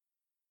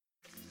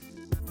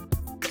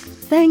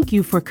Thank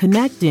you for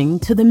connecting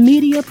to the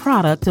media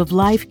product of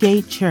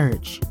LifeGate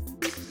Church.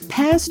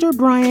 Pastor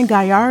Brian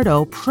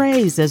Gallardo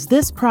prays as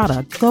this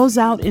product goes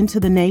out into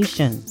the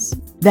nations,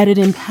 that it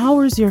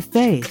empowers your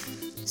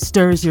faith,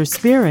 stirs your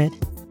spirit,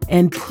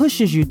 and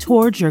pushes you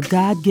towards your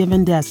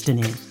God-given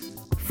destiny.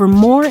 For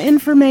more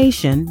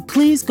information,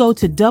 please go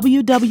to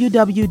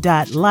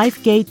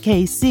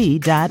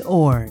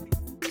www.lifegatekc.org.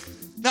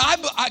 Now,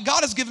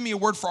 God has given me a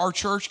word for our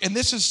church, and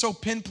this is so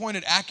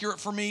pinpointed accurate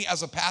for me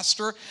as a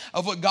pastor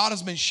of what God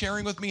has been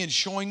sharing with me and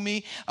showing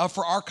me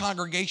for our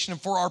congregation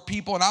and for our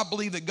people. And I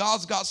believe that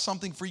God's got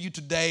something for you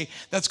today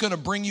that's going to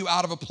bring you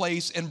out of a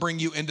place and bring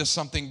you into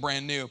something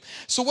brand new.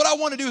 So what I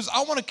want to do is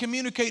I want to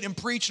communicate and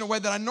preach in a way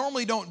that I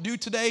normally don't do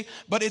today,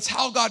 but it's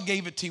how God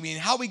gave it to me,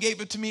 and how he gave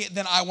it to me,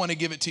 then I want to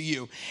give it to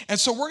you. And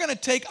so we're going to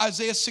take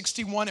Isaiah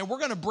 61 and we're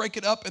going to break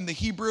it up in the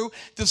Hebrew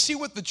to see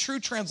what the true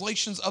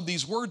translations of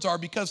these words are,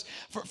 because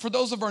for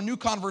those of our new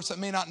converts that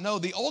may not know,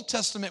 the Old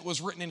Testament was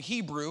written in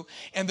Hebrew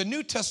and the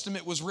New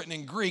Testament was written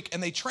in Greek,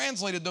 and they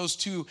translated those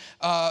two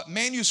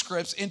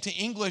manuscripts into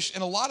English,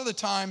 and a lot of the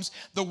times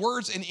the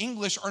words in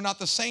English are not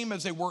the same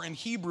as they were in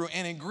Hebrew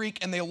and in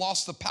Greek, and they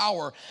lost the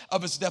power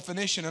of its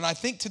definition. And I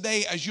think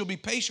today, as you'll be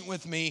patient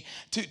with me,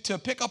 to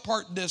pick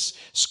apart this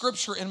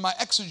scripture in my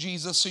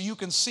exegesis so you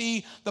can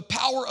see the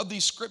power of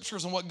these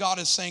scriptures and what God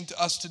is saying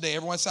to us today.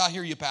 Everyone say, I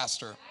hear you,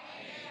 Pastor.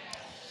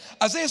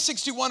 Isaiah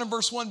 61 and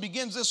verse 1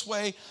 begins this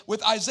way,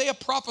 with Isaiah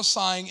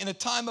prophesying in a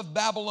time of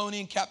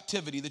Babylonian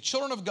captivity. The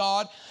children of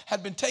God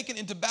had been taken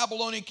into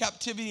Babylonian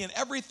captivity, and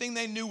everything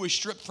they knew was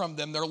stripped from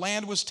them. Their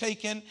land was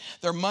taken,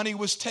 their money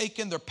was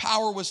taken, their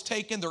power was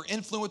taken, their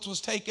influence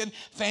was taken,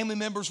 family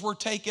members were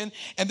taken,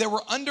 and they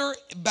were under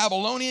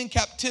Babylonian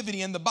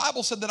captivity. And the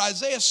Bible said that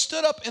Isaiah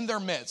stood up in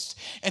their midst,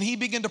 and he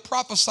began to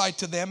prophesy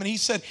to them, and he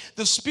said,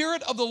 the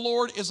Spirit of the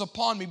Lord is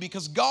upon me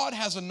because God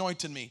has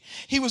anointed me.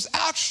 He was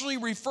actually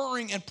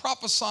referring and prophesying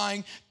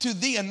to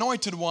the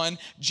anointed one,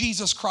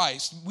 Jesus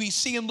Christ. We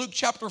see in Luke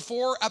chapter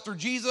 4, after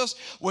Jesus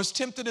was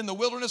tempted in the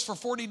wilderness for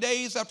 40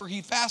 days after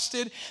he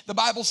fasted, the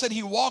Bible said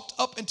he walked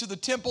up into the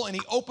temple and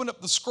he opened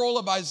up the scroll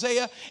of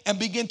Isaiah and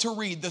began to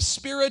read, the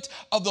Spirit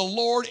of the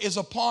Lord is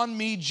upon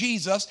me,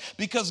 Jesus,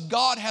 because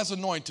God has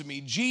anointed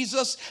me.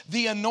 Jesus,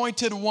 the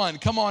anointed one.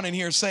 Come on in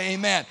here, say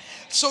amen.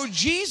 So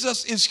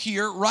Jesus is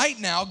here right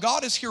now.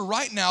 God is here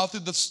right now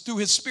through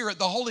his Spirit,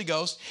 the Holy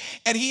Ghost,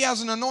 and he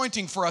has an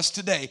anointing for us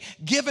today,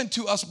 given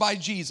to us by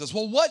Jesus.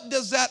 Well, what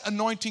does that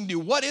anointing do?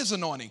 What is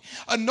anointing?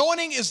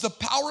 Anointing is the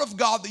power of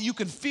God that you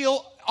can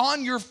feel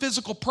on your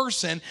physical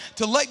person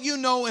to let you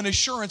know an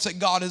assurance that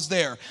God is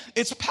there.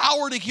 It's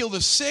power to heal the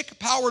sick,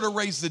 power to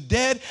raise the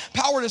dead,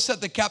 power to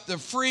set the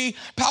captive free,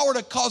 power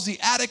to cause the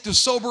addict to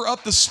sober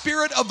up. The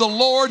Spirit of the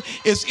Lord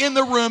is in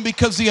the room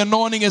because the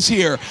anointing is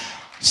here.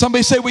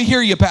 Somebody say, we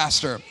hear you,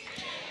 Pastor.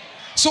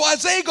 So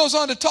Isaiah goes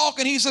on to talk,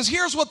 and he says,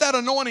 here's what that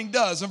anointing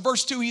does. In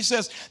verse 2, he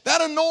says,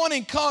 that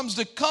anointing comes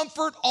to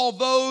comfort all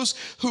those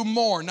who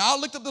mourn. Now, I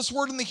looked up this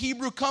word in the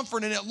Hebrew,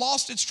 comfort, and it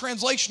lost its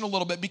translation a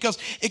little bit because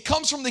it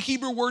comes from the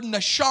Hebrew word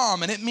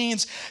nasham, and it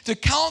means to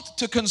count,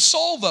 to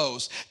console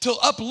those, to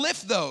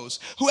uplift those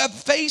who have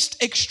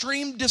faced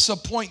extreme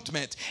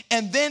disappointment,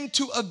 and then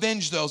to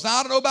avenge those. Now,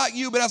 I don't know about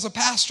you, but as a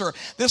pastor,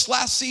 this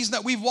last season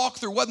that we've walked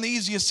through wasn't the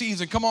easiest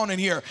season. Come on in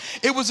here.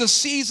 It was a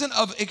season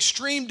of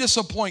extreme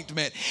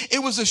disappointment.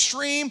 It was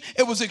extreme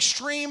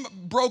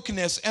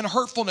brokenness and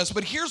hurtfulness.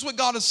 But here's what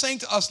God is saying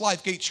to us,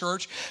 LifeGate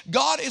Church.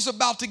 God is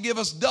about to give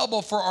us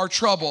double for our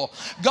trouble.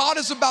 God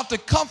is about to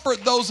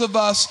comfort those of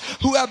us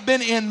who have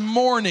been in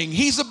mourning.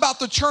 He's about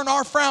to turn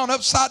our frown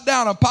upside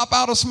down and pop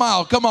out a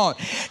smile. Come on.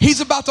 He's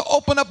about to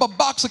open up a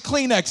box of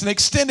Kleenex and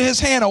extend his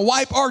hand and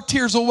wipe our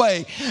tears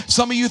away.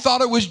 Some of you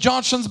thought it was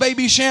Johnson's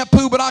baby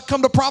shampoo, but I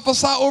come to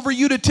prophesy over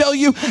you to tell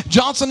you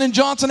Johnson &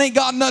 Johnson ain't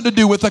got nothing to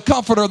do with the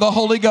comforter, the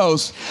Holy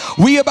Ghost.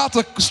 We about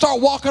to start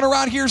walking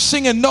around here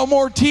singing no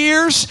more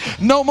tears,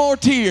 no more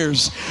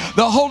tears.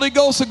 The Holy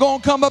Ghost is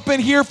going to come up in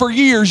here for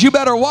years. You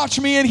better watch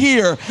me in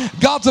here.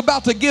 God's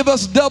about to give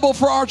us double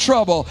for our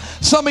trouble.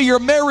 Some of your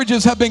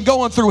marriages have been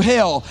going through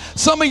hell.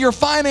 Some of your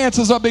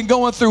finances have been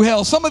going through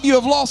hell. Some of you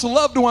have lost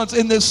loved ones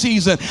in this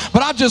season.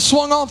 But I just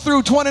swung on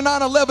through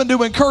 29:11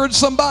 to encourage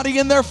somebody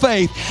in their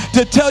faith,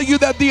 to tell you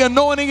that the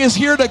anointing is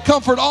here to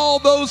comfort all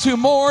those who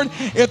mourn.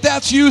 If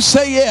that's you,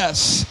 say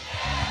yes.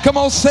 Come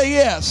on, say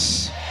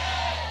yes.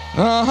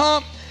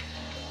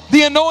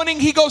 The anointing,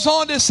 he goes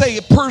on to say,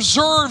 it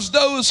preserves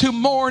those who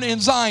mourn in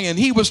Zion.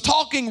 He was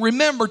talking,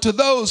 remember, to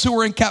those who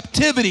were in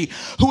captivity,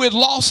 who had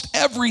lost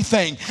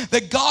everything,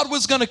 that God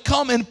was going to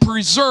come and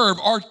preserve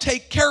or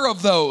take care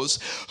of those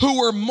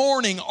who were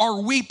mourning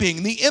or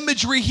weeping. The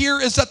imagery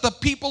here is that the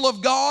people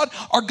of God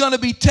are going to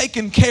be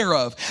taken care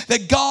of,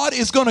 that God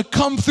is going to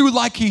come through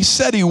like he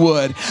said he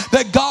would,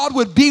 that God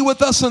would be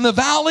with us in the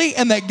valley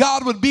and that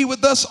God would be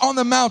with us on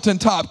the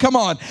mountaintop. Come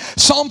on.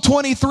 Psalm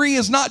 23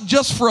 is not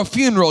just for a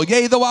funeral.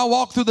 Yea, though I I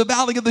walk through the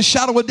valley of the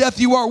shadow of death,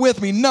 you are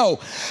with me. No,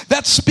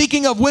 that's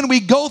speaking of when we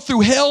go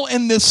through hell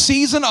in this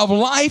season of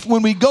life,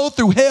 when we go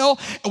through hell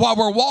while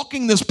we're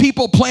walking this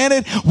people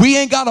planet, we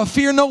ain't got to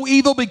fear no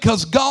evil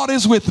because God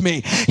is with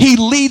me. He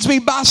leads me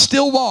by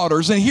still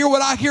waters. And hear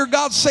what I hear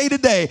God say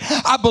today.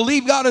 I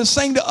believe God is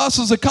saying to us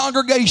as a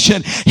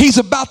congregation, he's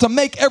about to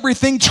make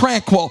everything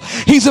tranquil.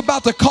 He's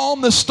about to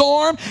calm the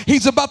storm.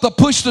 He's about to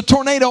push the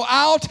tornado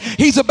out.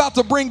 He's about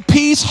to bring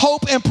peace,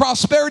 hope, and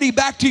prosperity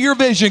back to your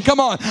vision. Come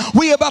on.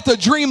 We about to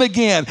dream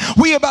again.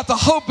 We about to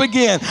hope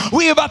again.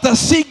 We about to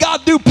see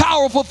God do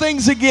powerful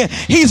things again.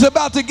 He's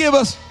about to give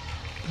us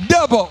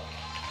double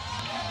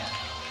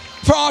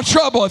for our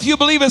trouble. If you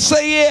believe it,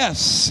 say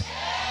yes.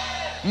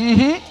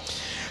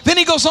 Then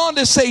he goes on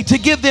to say to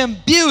give them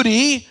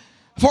beauty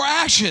for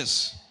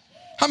ashes.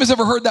 How many's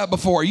ever heard that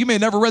before? You may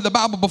have never read the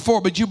Bible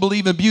before, but you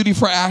believe in beauty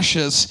for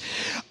ashes.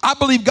 I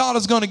believe God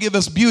is going to give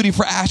us beauty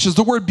for ashes.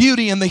 The word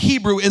beauty in the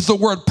Hebrew is the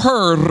word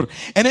pur,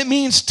 and it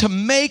means to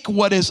make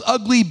what is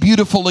ugly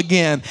beautiful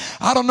again.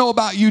 I don't know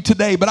about you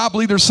today, but I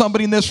believe there's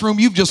somebody in this room,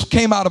 you've just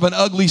came out of an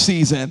ugly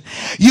season.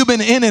 You've been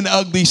in an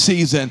ugly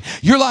season.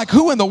 You're like,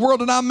 who in the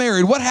world did I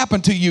marry? What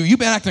happened to you? You've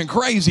been acting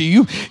crazy.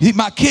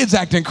 My kids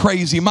acting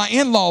crazy. My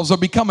in-laws are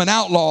becoming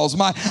outlaws.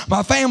 My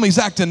family's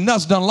acting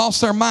nuts, done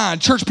lost their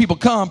mind. Church people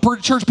come,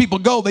 church people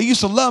go. They used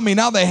to love me,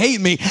 now they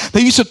hate me.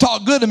 They used to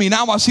talk good to me,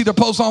 now I see their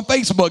posts on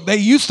Facebook. They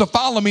used to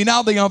follow me,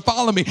 now they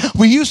unfollow me.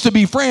 We used to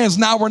be friends,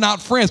 now we're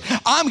not friends.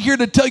 I'm here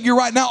to tell you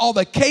right now, all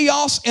the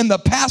chaos in the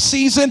past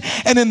season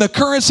and in the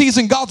current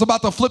season, God's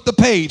about to flip the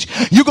page.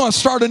 You're going to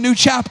start a new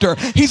chapter.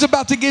 He's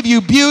about to give you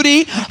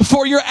beauty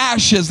for your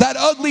ashes. That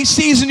ugly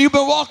season you've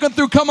been walking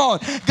through, come on.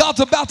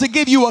 God's about to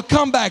give you a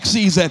comeback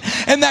season.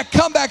 And that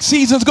comeback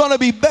season is going to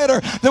be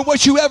better than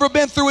what you ever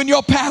been through in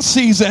your past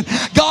season.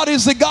 God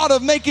is the God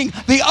of making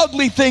the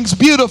ugly things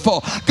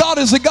beautiful. God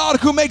is the God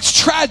who makes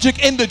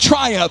tragic into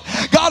triumph.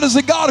 God is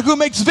the God who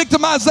makes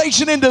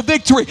victimization into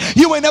victory.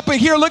 You ain't up in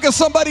here, look at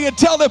somebody and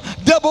tell them,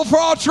 double for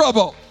our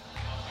trouble.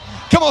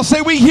 Come on,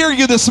 say, we hear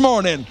you this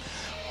morning.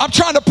 I'm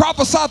trying to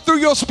prophesy through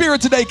your spirit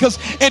today, because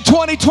in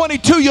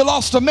 2022 you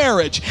lost a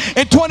marriage.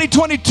 In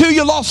 2022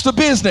 you lost a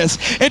business.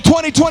 In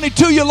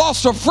 2022 you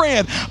lost a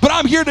friend. But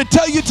I'm here to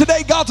tell you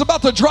today, God's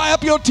about to dry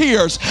up your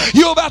tears.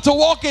 You're about to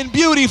walk in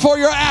beauty for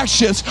your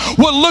ashes.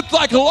 What looked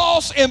like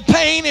loss and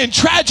pain and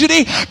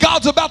tragedy,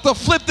 God's about to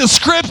flip the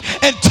script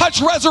and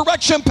touch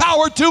resurrection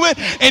power to it.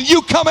 And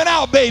you coming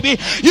out, baby.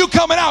 You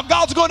coming out.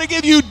 God's going to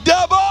give you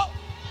double.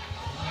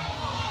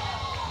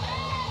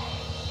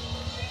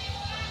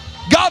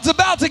 God's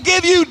about to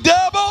give you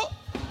double.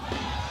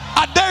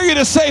 I dare you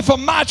to say, for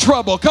my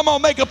trouble. Come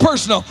on, make it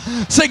personal.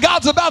 Say,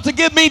 God's about to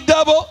give me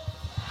double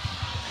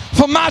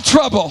for my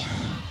trouble,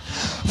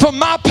 for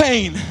my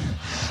pain,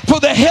 for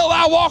the hell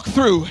I walked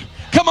through.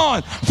 Come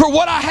on, for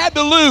what I had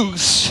to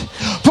lose,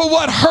 for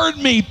what hurt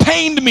me,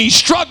 pained me,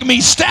 struck me,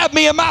 stabbed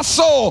me in my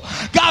soul.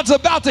 God's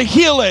about to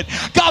heal it.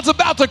 God's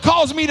about to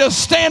cause me to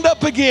stand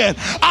up again.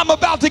 I'm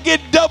about to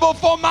get double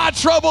for my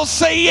trouble.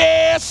 Say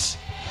yes.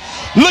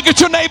 Look at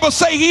your neighbor,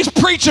 say, he's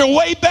preaching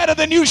way better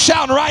than you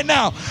shouting right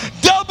now.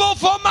 Double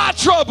for my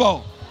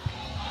trouble.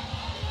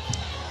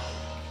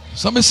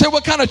 Somebody say,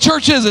 what kind of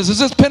church is this? Is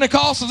this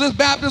Pentecostal? Is this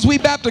Baptist? We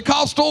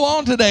Baptist-costal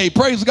on today.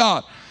 Praise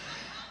God.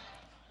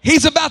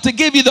 He's about to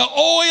give you the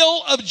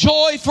oil of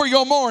joy for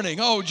your morning.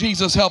 Oh,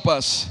 Jesus, help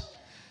us.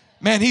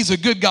 Man, he's a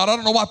good God. I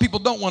don't know why people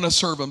don't want to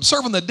serve him.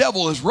 Serving the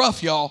devil is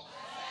rough, y'all.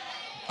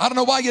 I don't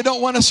know why you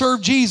don't want to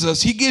serve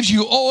Jesus. He gives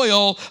you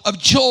oil of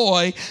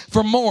joy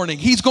for morning.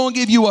 He's going to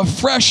give you a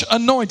fresh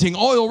anointing.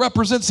 Oil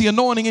represents the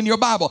anointing in your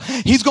Bible.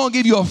 He's going to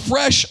give you a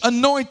fresh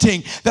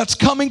anointing that's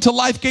coming to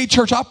LifeGate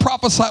Church. I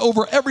prophesy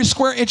over every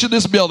square inch of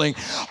this building,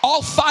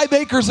 all 5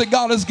 acres that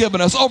God has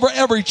given us, over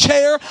every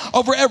chair,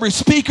 over every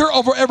speaker,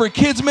 over every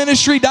kids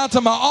ministry, down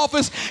to my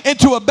office,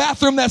 into a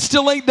bathroom that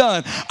still ain't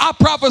done. I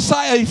prophesy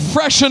a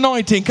fresh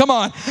anointing. Come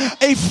on.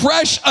 A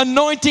fresh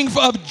anointing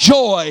of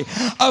joy.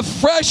 A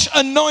fresh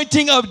anointing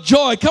of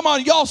joy. Come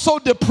on, y'all so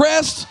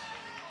depressed.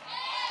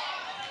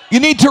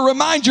 You need to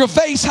remind your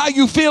face how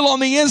you feel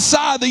on the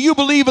inside, that you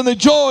believe in the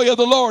joy of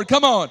the Lord.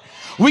 Come on.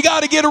 We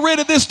got to get rid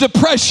of this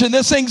depression,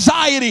 this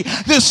anxiety,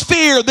 this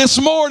fear this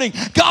morning.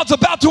 God's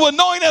about to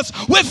anoint us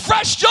with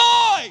fresh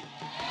joy.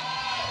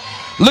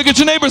 Look at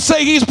your neighbor,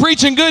 say, he's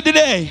preaching good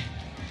today.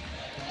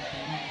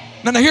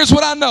 Now here's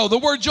what I know. The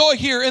word joy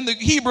here in the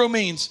Hebrew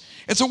means,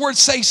 it's a word,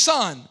 say,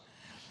 son.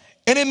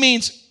 And it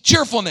means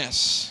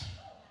cheerfulness,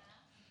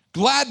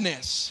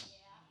 gladness,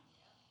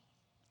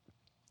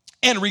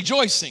 and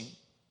rejoicing.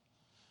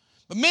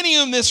 But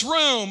many in this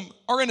room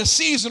are in a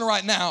season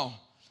right now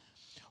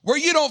where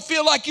you don't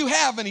feel like you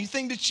have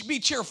anything to be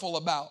cheerful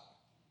about.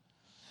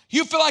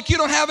 You feel like you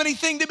don't have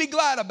anything to be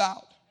glad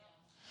about.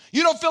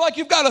 You don't feel like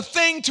you've got a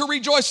thing to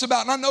rejoice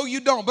about. And I know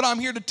you don't, but I'm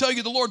here to tell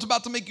you the Lord's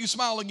about to make you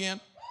smile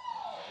again.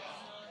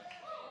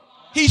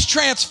 He's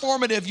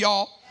transformative,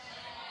 y'all.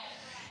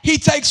 He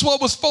takes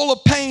what was full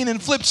of pain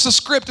and flips the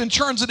script and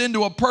turns it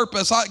into a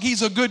purpose.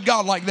 He's a good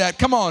God like that.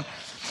 Come on.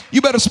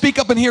 You better speak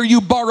up in here,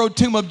 you borrowed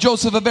tomb of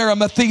Joseph of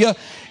Arimathea.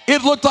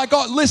 It looked like,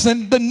 oh,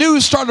 listen, the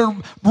news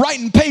started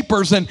writing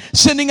papers and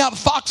sending out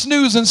Fox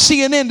News and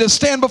CNN to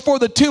stand before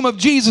the tomb of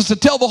Jesus to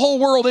tell the whole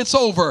world it's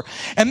over.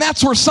 And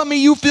that's where some of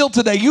you feel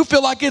today. You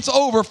feel like it's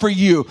over for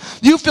you.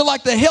 You feel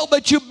like the hell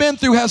that you've been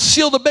through has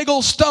sealed a big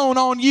old stone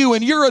on you,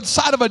 and you're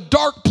inside of a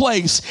dark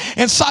place,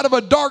 inside of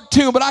a dark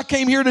tomb. But I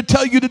came here to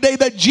tell you today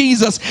that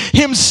Jesus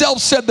himself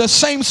said the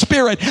same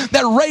Spirit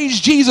that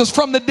raised Jesus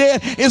from the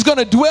dead is going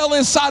to dwell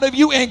inside of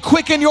you and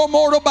quicken your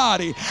mortal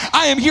body.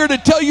 I am here to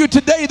tell you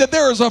today that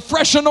there is a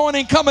fresh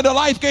anointing coming to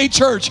LifeGate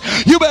Church.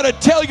 You better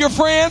tell your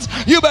friends,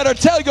 you better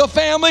tell your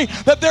family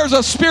that there's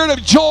a spirit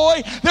of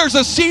joy, there's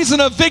a season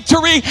of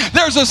victory,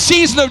 there's a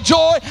season of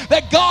joy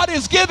that God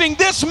is giving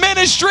this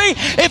ministry.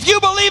 If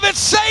you believe it,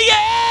 say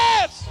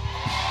yes.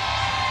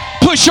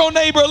 Push your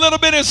neighbor a little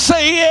bit and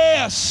say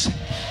yes.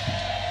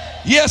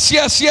 Yes,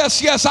 yes,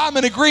 yes, yes. I'm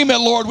in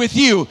agreement, Lord, with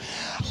you.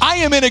 I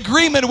am in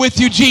agreement with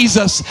you,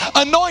 Jesus.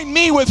 Anoint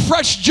me with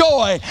fresh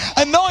joy.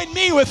 Anoint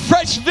me with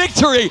fresh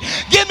victory.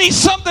 Give me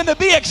something to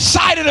be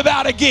excited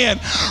about again.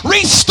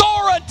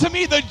 Restore unto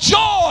me the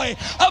joy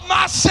of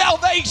my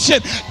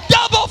salvation.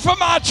 Double for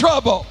my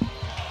trouble.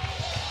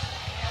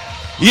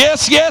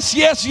 Yes, yes,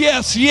 yes,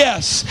 yes,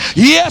 yes.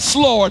 Yes,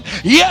 Lord.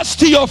 Yes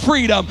to your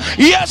freedom.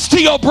 Yes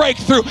to your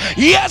breakthrough.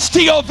 Yes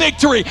to your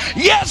victory.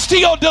 Yes to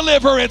your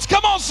deliverance.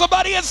 Come on,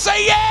 somebody, and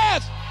say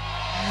yes.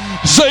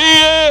 Say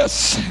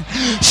yes.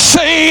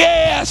 Say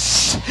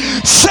yes.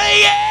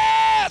 Say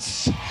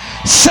yes.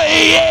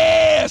 Say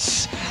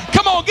yes.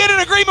 Come on, get in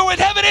agreement with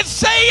heaven and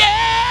say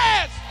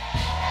yes.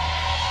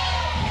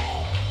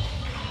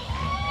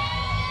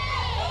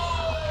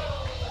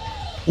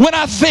 When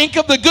I think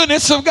of the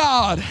goodness of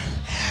God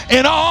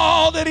and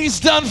all that he's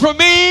done for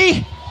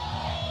me,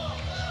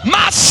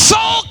 my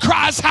soul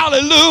cries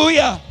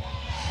hallelujah.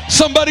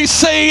 Somebody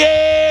say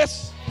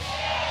yes.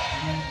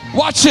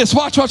 Watch this.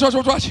 Watch.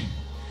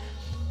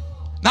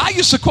 Now, I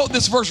used to quote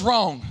this verse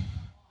wrong.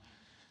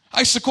 I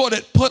used to quote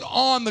it, put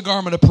on the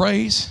garment of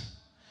praise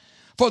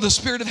for the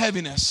spirit of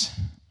heaviness.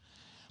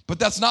 But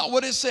that's not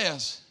what it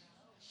says.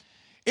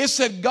 It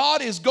said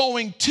God is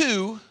going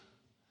to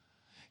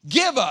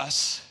give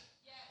us,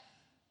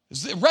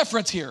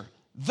 reference here,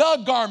 the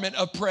garment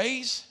of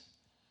praise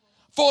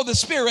for the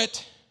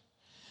spirit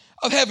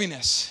of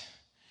heaviness.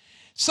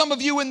 Some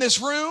of you in this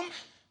room,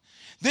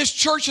 this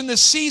church in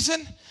this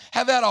season,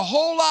 have had a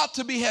whole lot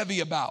to be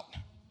heavy about.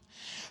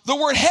 The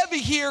word heavy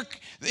here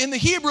in the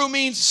Hebrew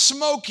means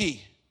smoky. You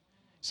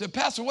said,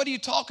 Pastor, what are you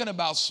talking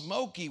about?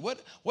 Smoky. What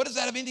does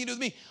that have anything to do with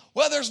me?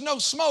 Well, there's no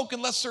smoke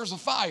unless there's a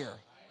fire.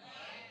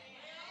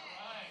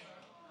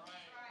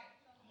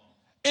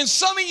 And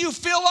some of you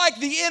feel like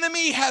the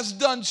enemy has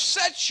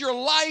set your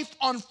life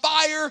on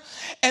fire,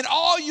 and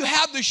all you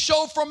have to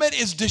show from it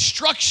is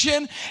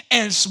destruction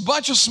and a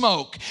bunch of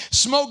smoke.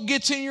 Smoke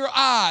gets in your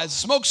eyes.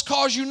 Smoke's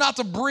cause you not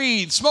to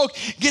breathe. Smoke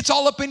gets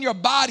all up in your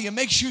body and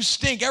makes you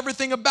stink.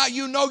 Everything about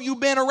you know you've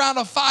been around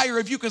a fire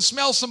if you can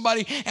smell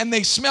somebody and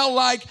they smell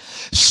like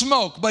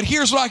smoke. But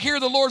here's what I hear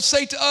the Lord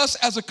say to us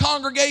as a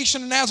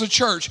congregation and as a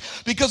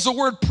church, because the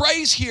word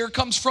praise here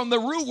comes from the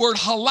root word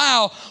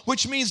halal,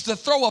 which means to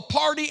throw a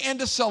party and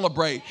to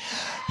celebrate.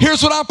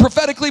 Here's what I'm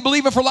prophetically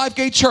believing for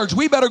LifeGate Church.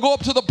 We better go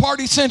up to the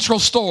Party Central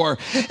store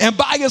and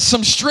buy us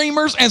some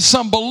streamers and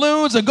some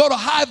balloons and go to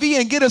Hy-Vee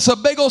and get us a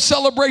big old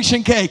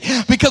celebration cake,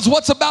 because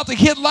what's about to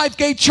hit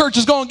LifeGate Church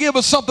is going to give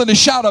us something to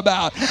shout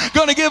about,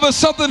 going to give us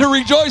something to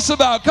rejoice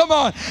about. Come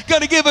on,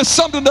 going to give us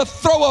something to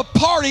throw a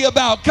party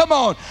about. Come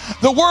on,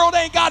 the world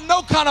ain't got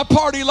no kind of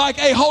party like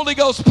a Holy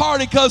Ghost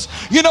party, because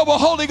you know a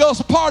Holy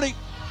Ghost party.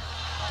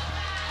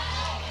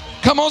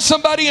 Come on,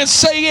 somebody, and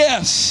say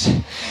yes.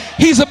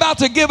 He's about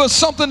to give us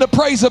something to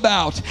praise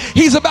about.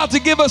 He's about to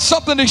give us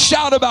something to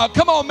shout about.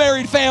 Come on,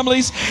 married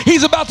families.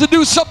 He's about to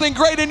do something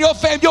great in your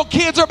family. Your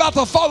kids are about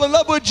to fall in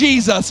love with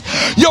Jesus.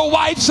 Your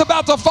wife's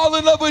about to fall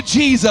in love with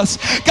Jesus.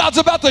 God's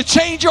about to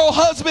change your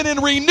husband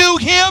and renew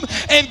him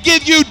and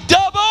give you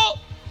double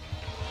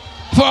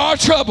for our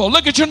trouble.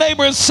 Look at your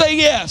neighbor and say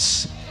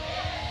yes.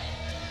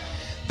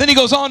 Then he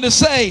goes on to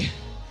say,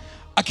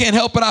 I can't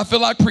help it. I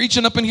feel like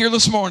preaching up in here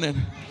this morning.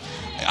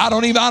 I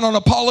don't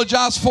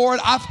apologize for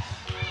it.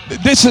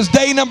 This is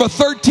day number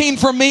 13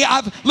 for me.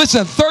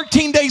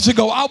 13 days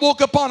ago, I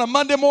woke up on a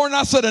Monday morning.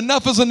 I said,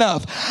 enough is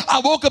enough. I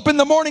woke up in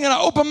the morning and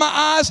I opened my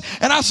eyes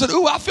and I said,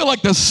 ooh, I feel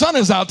like the sun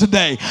is out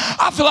today.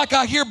 I feel like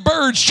I hear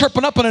birds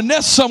chirping up in a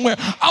nest somewhere.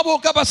 I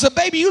woke up, I said,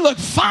 baby, you look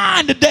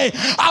fine today.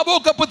 I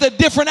woke up with a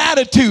different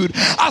attitude.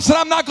 I said,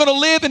 I'm not going to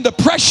live in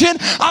depression.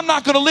 I'm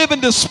not going to live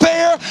in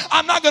despair.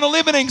 I'm not going to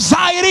live in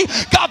anxiety.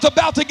 God's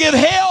about to give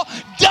hell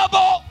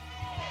double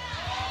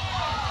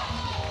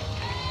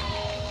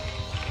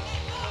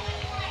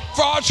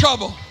for our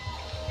trouble.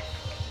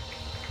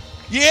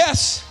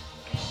 Yes.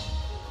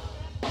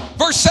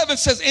 Verse 7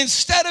 says,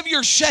 instead of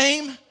your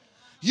shame,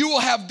 you will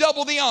have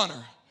double the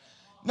honor.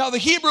 Now, the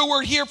Hebrew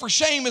word here for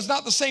shame is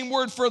not the same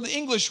word for the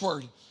English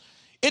word.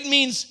 It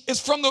means, it's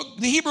from the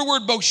Hebrew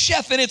word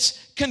bosheth, and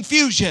it's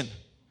confusion.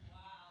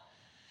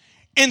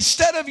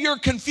 Instead of your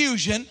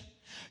confusion,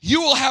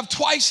 you will have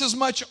twice as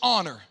much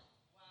honor.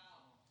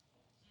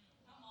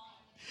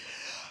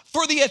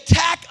 For the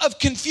attack of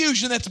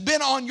confusion that's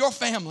been on your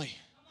family,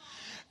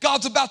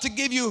 God's about to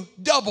give you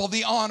double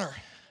the honor.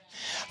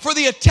 For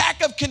the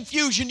attack of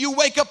confusion, you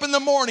wake up in the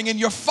morning and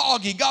you're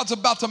foggy. God's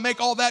about to make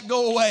all that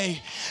go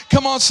away.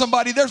 Come on,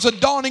 somebody. There's a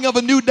dawning of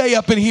a new day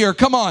up in here.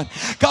 Come on.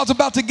 God's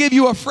about to give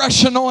you a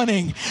fresh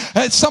anointing.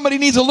 Somebody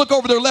needs to look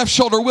over their left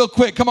shoulder real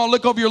quick. Come on,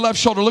 look over your left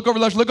shoulder. Look over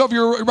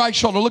your right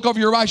shoulder. Look over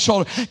your right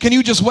shoulder. Can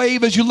you just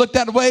wave as you look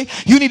that way?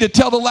 You need to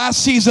tell the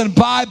last season,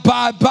 bye,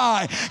 bye,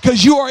 bye.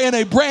 Because you are in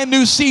a brand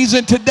new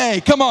season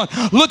today. Come on.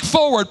 Look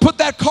forward. Put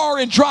that car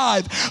in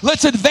drive.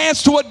 Let's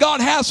advance to what God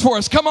has for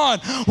us. Come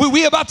on.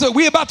 We about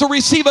to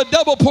receive a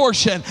double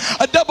portion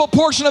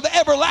of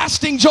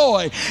everlasting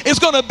joy is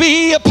going to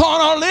be upon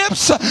our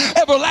lips.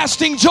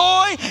 Everlasting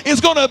joy is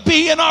going to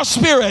be in our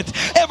spirit.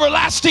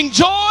 Everlasting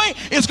joy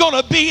is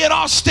going to be in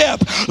our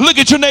step. Look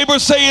at your neighbor,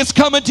 say it's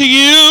coming to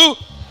you.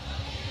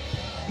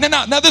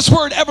 Now this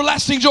word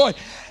everlasting joy,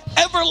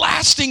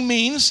 everlasting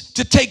means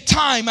to take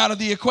time out of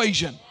the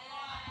equation.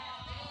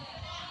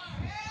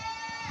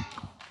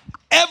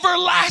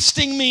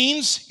 Everlasting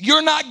means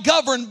you're not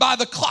governed by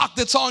the clock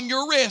that's on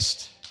your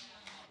wrist.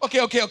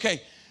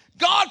 Okay.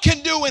 God can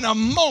do in a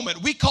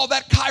moment. We call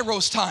that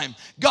Kairos time.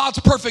 God's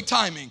perfect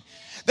timing.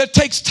 That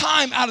takes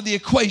time out of the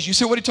equation. You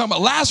say, what are you talking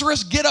about?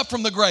 Lazarus, get up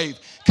from the grave.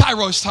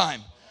 Kairos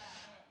time.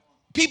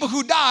 People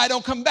who die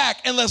don't come back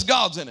unless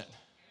God's in it.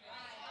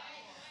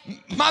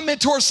 My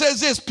mentor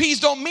says this, peace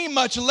don't mean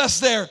much unless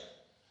they're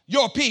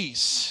your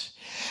peace.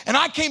 And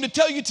I came to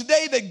tell you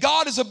today that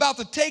God is about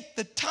to take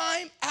the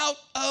time out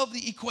of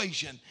the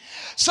equation.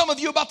 Some of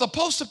you are about to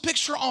post a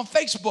picture on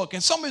Facebook,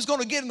 and somebody's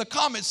going to get in the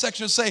comment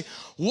section and say,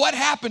 what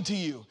happened to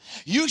you?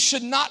 You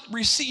should not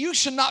be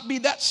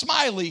that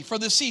smiley for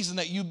the season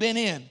that you've been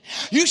in.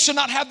 You should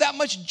not have that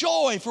much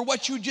joy for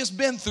what you've just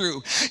been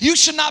through. You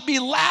should not be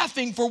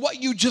laughing for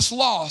what you just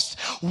lost.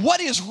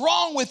 What is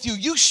wrong with you?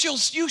 You should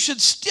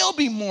still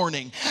be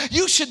mourning.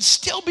 You should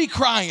still be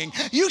crying.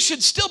 You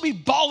should still be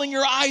bawling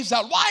your eyes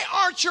out. Why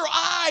aren't your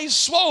eyes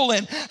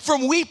swollen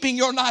from weeping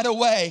your night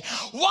away?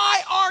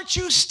 Why aren't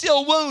you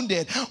still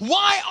wounded?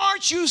 Why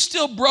aren't you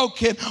still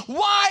broken?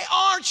 Why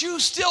aren't you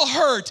still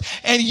hurt?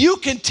 And you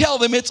can tell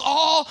them it's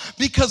all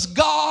because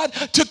God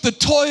took the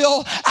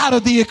toil out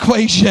of the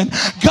equation.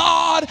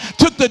 God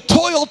took the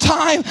toil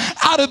time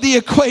out of the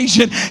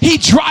equation. He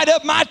dried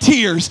up my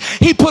tears.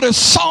 He put a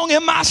song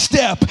in my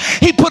step.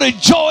 He put a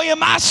joy in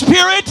my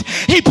spirit.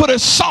 He put a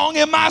song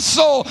in my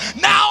soul.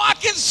 Now I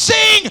can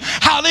sing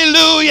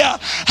hallelujah,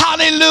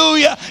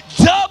 hallelujah,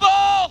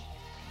 double.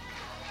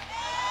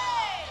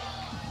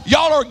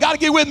 Y'all are got to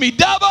get with me.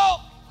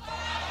 Double.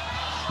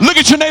 Look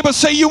at your neighbor,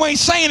 say, you ain't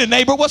saying it,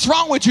 neighbor. What's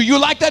wrong with you? You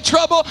like that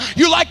trouble?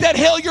 You like that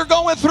hell you're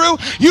going through?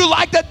 You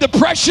like that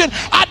depression?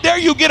 I dare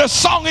you get a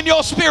song in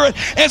your spirit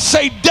and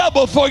say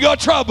double for your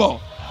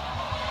trouble.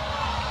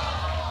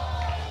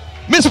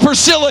 Miss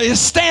Priscilla is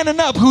standing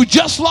up, who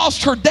just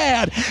lost her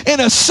dad in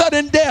a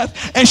sudden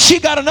death, and she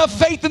got enough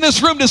faith in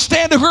this room to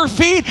stand to her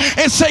feet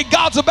and say,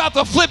 God's about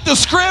to flip the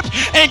script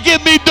and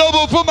give me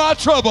double for my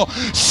trouble.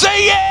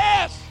 Say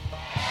yes.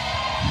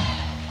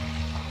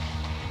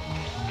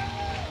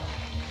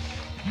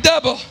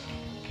 Double.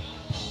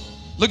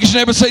 Look at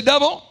your neighbor, say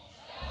double.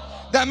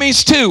 That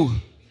means two.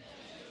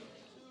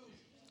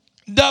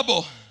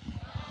 Double.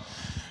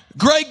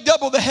 Greg,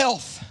 double the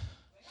health.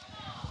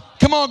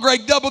 Come on,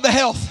 Greg, double the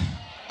health.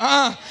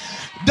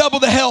 Double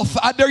the health.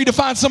 I dare you to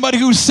find somebody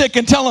who's sick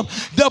and tell them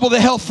double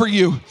the health for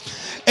you.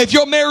 If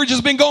your marriage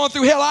has been going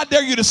through hell, I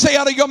dare you to say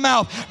out of your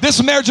mouth,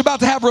 this marriage is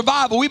about to have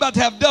revival. We're about to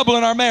have double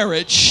in our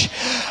marriage.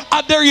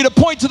 I dare you to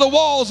point to the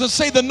walls and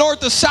say the north,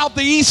 the south,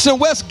 the east, and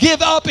west,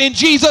 give up in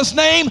Jesus'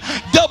 name.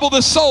 Double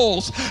the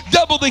souls,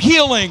 double the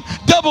healing,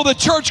 double the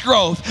church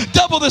growth,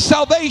 double the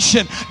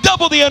salvation,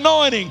 double the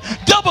anointing,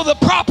 double the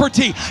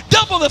property,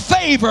 double the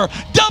favor,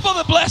 double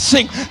the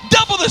blessing,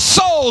 double the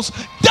souls,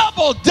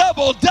 double,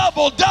 double,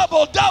 double,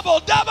 double, double,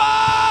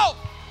 double.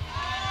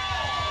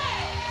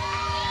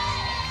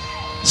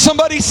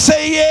 Somebody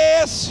say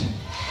yes.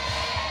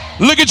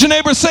 Look at your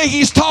neighbor, say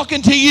he's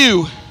talking to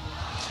you.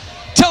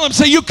 Tell him,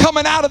 say you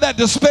coming out of that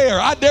despair.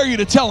 I dare you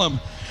to tell him.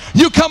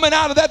 You coming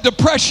out of that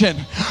depression.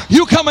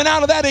 You coming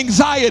out of that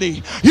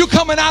anxiety. You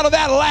coming out of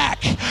that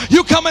lack.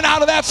 You coming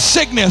out of that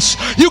sickness.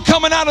 You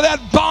coming out of that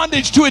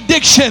bondage to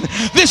addiction.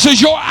 This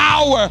is your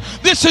hour.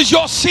 This is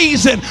your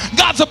season.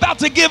 God's about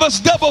to give us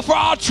double for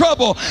our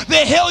trouble. The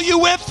hell you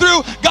went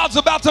through, God's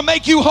about to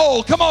make you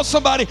whole. Come on,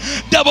 somebody.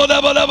 Double,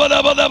 double, double,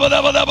 double, double,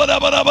 double, double,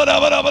 double, double,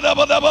 double, double,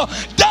 double, double,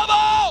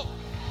 double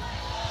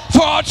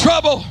for our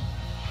trouble.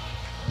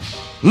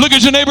 Look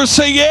at your neighbor,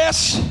 say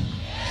yes.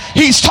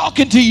 He's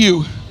talking to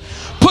you.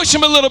 Push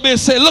him a little bit,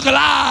 say, look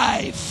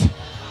alive.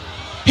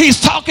 He's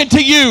talking to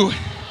you.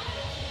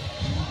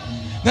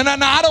 No,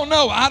 I don't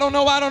know.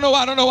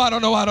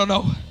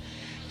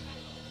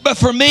 But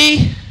for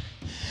me,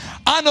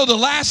 I know the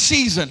last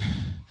season,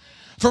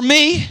 for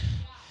me,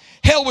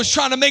 hell was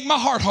trying to make my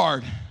heart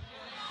hard.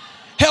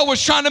 Hell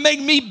was trying to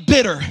make me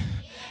bitter.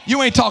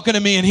 You ain't talking to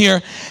me in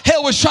here.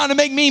 Hell was trying to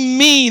make me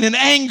mean and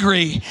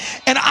angry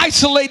and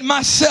isolate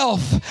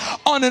myself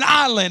on an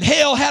island.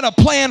 Hell had a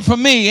plan for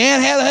me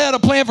and had a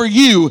plan for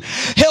you.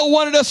 Hell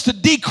wanted us to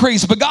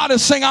decrease, but God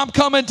is saying, I'm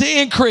coming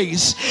to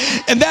increase.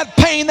 And that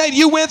pain that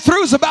you went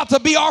through is about to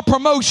be our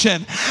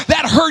promotion.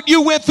 That hurt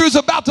you went through is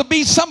about to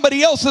be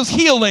somebody else's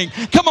healing.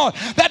 Come on.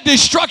 That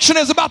destruction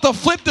is about to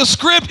flip the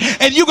script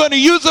and you're going to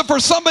use it for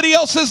somebody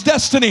else's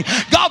destiny.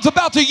 God's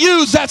about to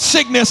use that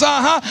sickness.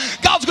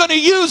 God's going to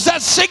use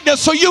that sickness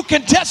so you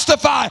can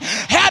testify.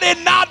 Had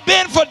it not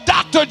been for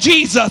Dr.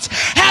 Jesus,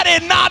 had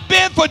it not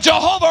been for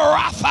Jehovah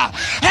Rapha,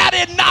 had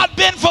it not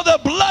been for the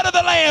blood of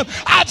the Lamb,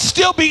 I'd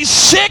still be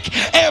sick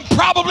and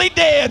probably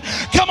dead.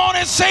 Come on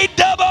and say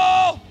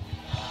double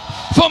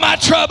for my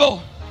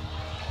trouble.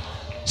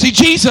 See,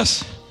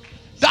 Jesus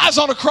dies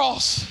on a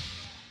cross.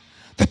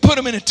 They put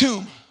him in a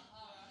tomb.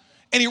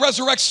 And he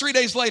resurrects 3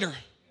 days later.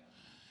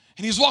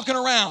 And he's walking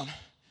around.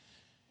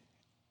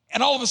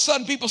 And all of a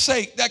sudden people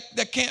say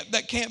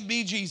that can't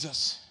be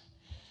Jesus.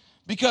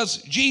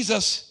 Because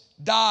Jesus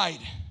died.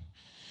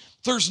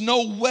 There's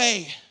no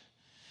way.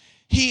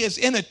 He is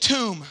in a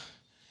tomb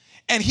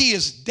and he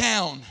is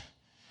down.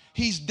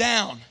 He's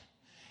down.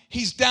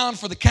 He's down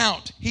for the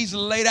count. He's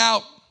laid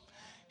out.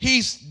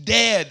 He's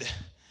dead.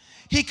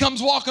 He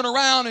comes walking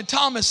around and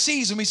Thomas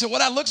sees him. He said, well,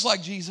 that looks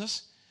like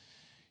Jesus.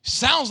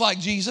 Sounds like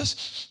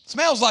Jesus.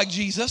 Smells like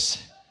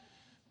Jesus.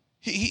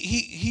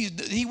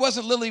 He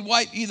wasn't lily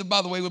white either,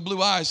 by the way, with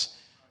blue eyes.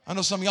 I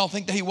know some of y'all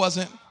think that he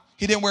wasn't.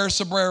 He didn't wear a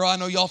sombrero. I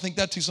know y'all think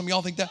that too. Some of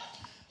y'all think that.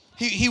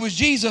 He was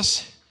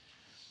Jesus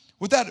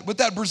with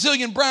that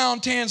Brazilian brown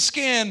tan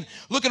skin,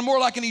 looking more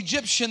like an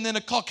Egyptian than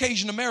a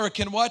Caucasian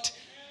American. What?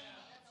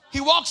 He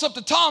walks up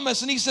to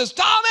Thomas and he says,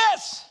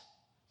 Thomas,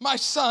 my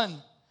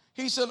son.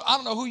 He said, I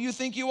don't know who you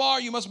think you are.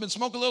 You must have been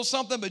smoking a little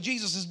something, but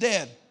Jesus is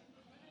dead.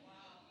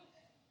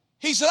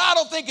 He said, I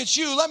don't think it's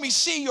you. Let me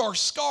see your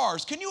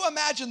scars. Can you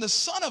imagine the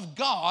Son of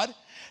God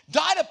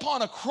died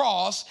upon a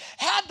cross,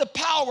 had the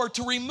power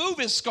to remove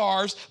his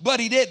scars, but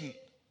he didn't?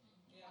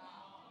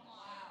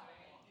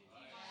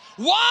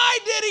 Why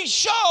did he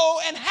show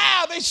and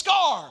have a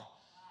scar?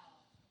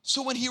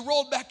 So when he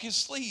rolled back his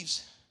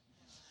sleeves,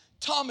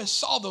 Thomas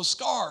saw those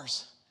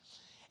scars.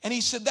 And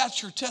he said,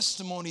 that's your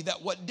testimony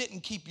that what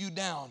didn't keep you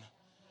down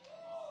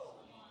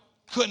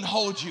couldn't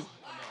hold you.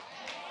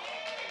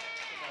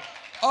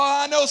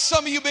 Oh, I know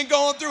some of you have been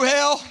going through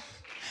hell.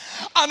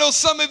 I know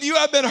some of you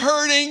have been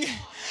hurting.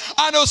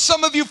 I know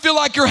some of you feel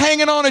like you're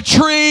hanging on a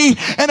tree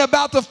and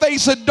about to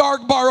face a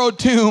dark borrowed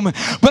tomb.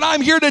 But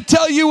I'm here to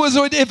tell you,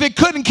 if it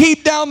couldn't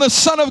keep down the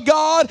Son of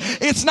God,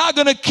 it's not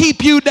going to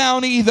keep you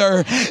down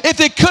either. If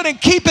it couldn't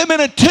keep him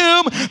in a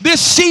tomb,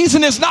 this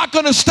season is not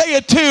going to stay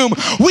a tomb.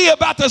 We're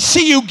about to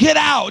see you get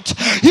out.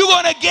 You're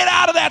going to get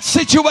out of that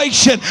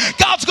situation.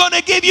 God's going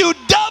to give you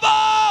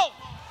double.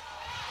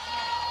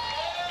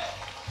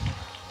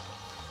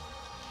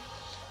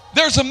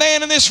 There's a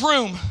man in this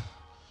room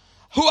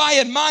who I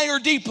admire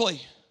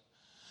deeply,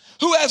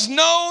 who has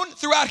known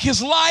throughout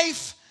his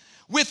life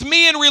with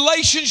me in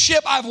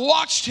relationship. I've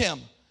watched him.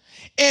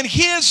 And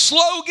his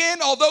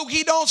slogan, although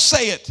he don't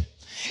say it,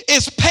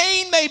 is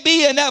pain may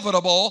be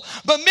inevitable,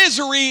 but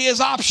misery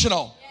is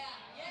optional.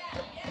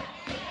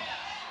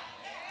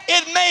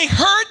 It may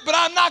hurt, but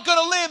I'm not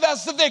going to live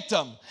as the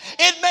victim.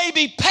 It may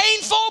be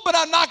painful, but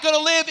I'm not going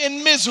to live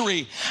in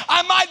misery.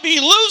 I might be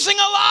losing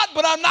a lot,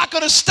 but I'm not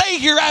going to stay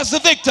here as the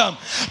victim.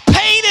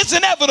 Pain is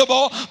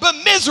inevitable, but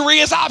misery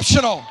is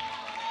optional.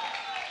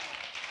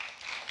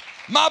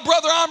 My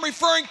brother I'm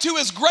referring to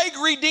is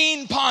Gregory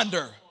Dean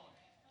Ponder.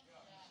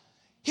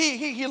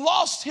 He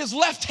lost his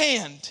left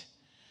hand.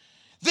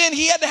 Then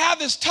he had to have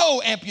his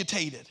toe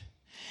amputated.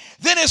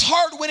 Then his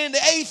heart went into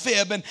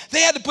AFib and they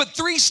had to put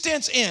 3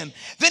 stents in.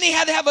 Then he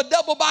had to have a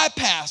double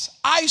bypass,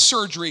 eye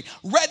surgery,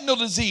 retinal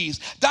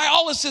disease,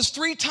 dialysis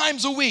 3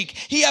 times a week.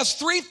 He has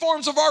 3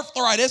 forms of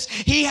arthritis.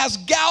 He has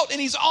gout and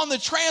he's on the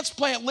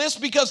transplant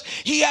list because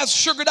he has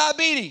sugar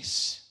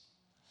diabetes.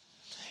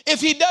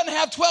 If he doesn't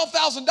have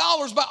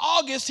 $12,000 by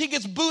August, he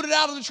gets booted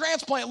out of the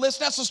transplant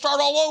list and has to start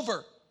all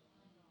over.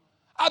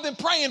 I've been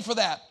praying for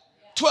that,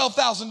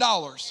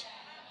 $12,000.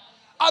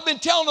 I've been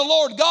telling the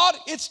Lord, God,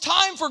 it's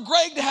time for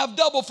Greg to have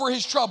double for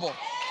his trouble.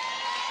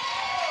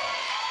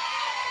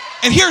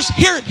 And here's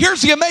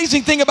the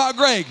amazing thing about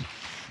Greg.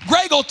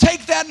 Greg will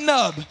take that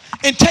nub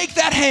and take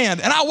that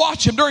hand, and I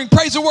watch him during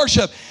praise and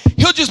worship.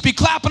 He'll just be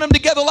clapping them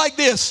together like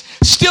this,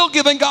 still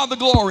giving God the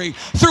glory.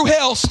 Through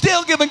hell,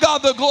 still giving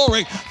God the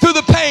glory. Through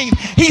the pain,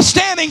 he's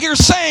standing here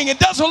saying, it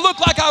doesn't look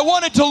like I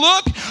want it to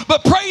look,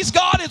 but praise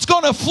God, it's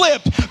going to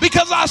flip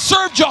because I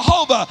serve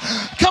Jehovah.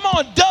 Come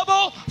on,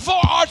 double for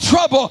our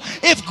trouble.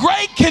 If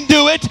Greg can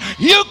do it,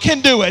 you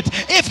can do it.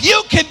 If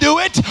you can do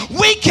it,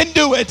 we can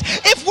do it.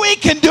 If we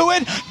can do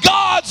it,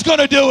 God's going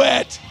to do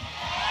it.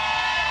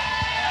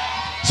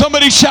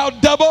 Somebody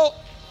shout double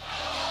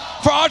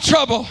for our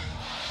trouble.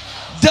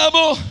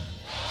 Double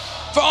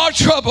for our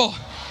trouble.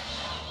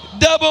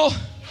 Double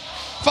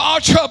for our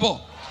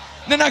trouble.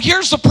 Now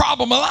here's the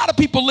problem. A lot of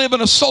people live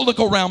in a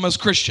solical realm as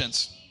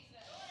Christians.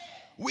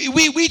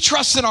 We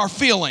trust in our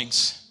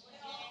feelings.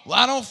 Well,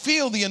 I don't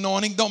feel the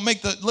anointing.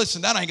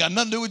 Listen, that ain't got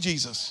nothing to do with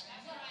Jesus.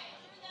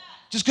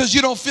 Just because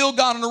you don't feel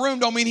God in the room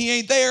don't mean he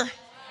ain't there.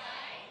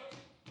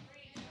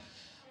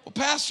 Well,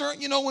 Pastor,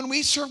 when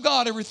we serve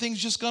God, everything's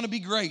just going to be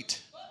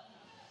great.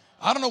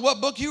 I don't know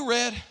what book you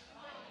read.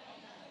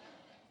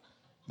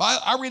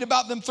 I read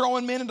about them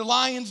throwing men into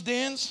lions'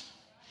 dens,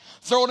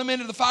 throwing them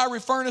into the fiery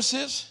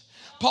furnaces.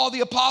 Paul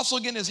the apostle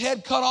getting his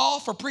head cut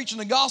off for preaching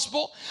the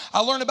gospel. I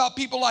learned about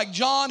people like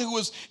John, who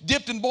was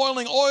dipped in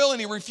boiling oil and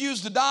he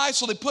refused to die,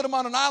 so they put him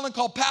on an island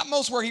called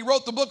Patmos where he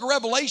wrote the book of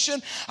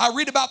Revelation. I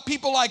read about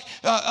people like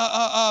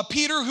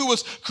Peter, who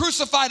was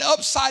crucified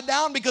upside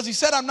down because he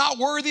said, I'm not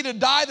worthy to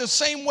die the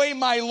same way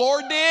my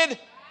Lord did.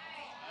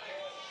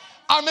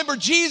 I remember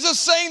Jesus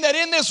saying that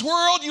in this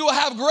world you will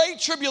have great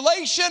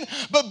tribulation,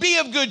 but be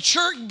of good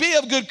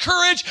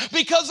courage,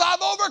 because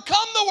I've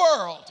overcome the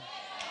world.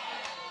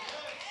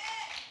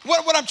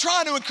 What I'm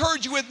trying to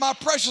encourage you with, my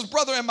precious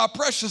brother and my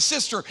precious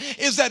sister,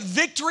 is that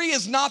victory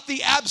is not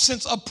the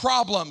absence of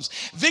problems.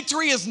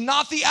 Victory is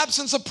not the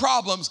absence of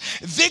problems.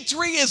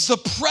 Victory is the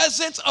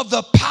presence of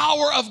the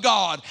power of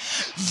God.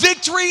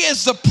 Victory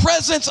is the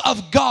presence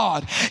of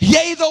God.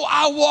 Yea, though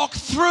I walk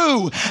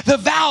through the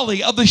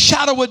valley of the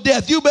shadow of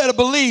death, you better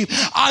believe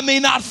I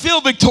may not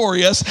feel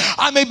victorious.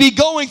 I may be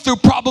going through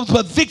problems,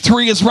 but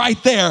victory is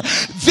right there.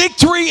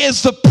 Victory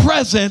is the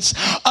presence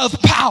of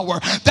power.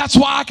 That's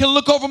why I can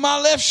look over my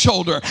left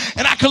shoulder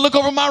and I can look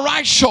over my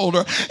right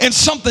shoulder and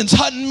something's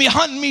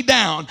hunting me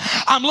down.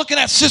 I'm looking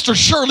at Sister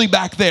Shirley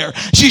back there.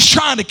 She's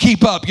trying to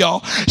keep up,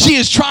 y'all. She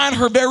is trying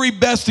her very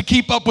best to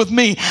keep up with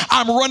me.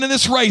 I'm running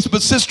this race,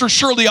 but Sister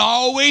Shirley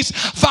always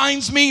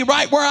finds me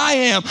right where I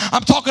am.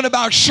 I'm talking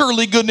about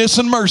Shirley goodness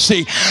and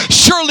mercy.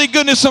 Surely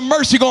goodness and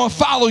mercy going to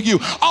follow you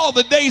all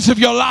the days of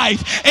your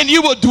life, and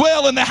you will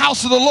dwell in the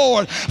house of the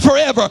Lord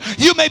forever.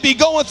 You may be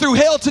going through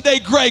hell today,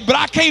 Greg, but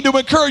I came to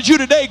encourage you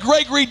today,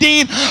 Gregory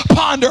Dean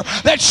Ponder,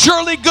 that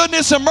surely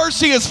goodness and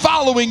mercy is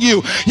following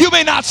you. You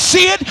may not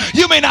see it,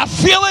 you may not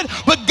feel it,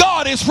 but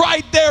God is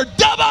right there,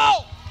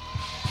 double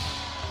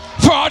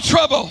for our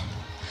trouble.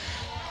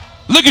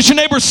 Look at your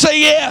neighbor,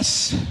 say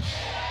yes.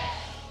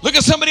 Look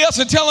at somebody else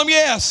and tell them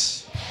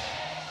yes.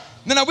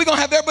 Now we're going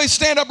to have everybody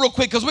stand up real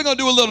quick because we're going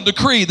to do a little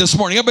decree this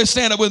morning. Everybody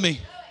stand up with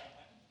me.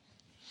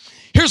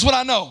 Here's what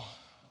I know.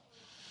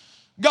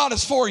 God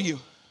is for you.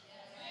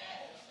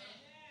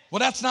 Well,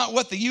 that's not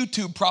what the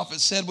YouTube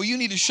prophet said. Well, you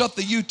need to shut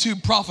the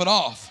YouTube prophet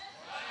off.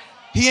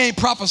 He ain't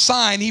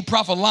prophesying, he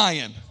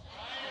prophet-lying.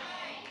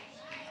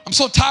 I'm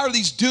so tired of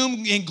these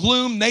doom and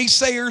gloom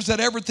naysayers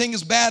that everything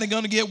is bad and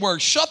going to get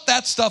worse. Shut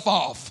that stuff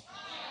off.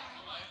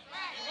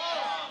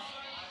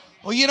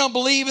 Well, you don't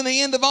believe in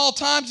the end of all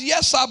times?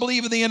 Yes, I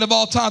believe in the end of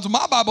all times.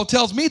 My Bible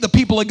tells me the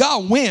people of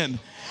God win.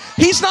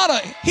 He's not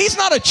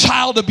a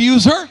child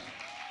abuser.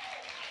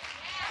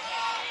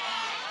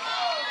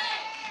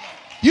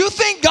 You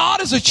think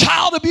God is a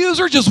child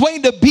abuser just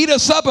waiting to beat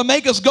us up and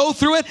make us go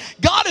through it?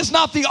 God is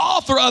not the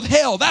author of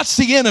hell. That's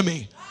the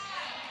enemy.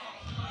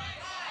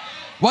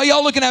 Why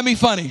y'all looking at me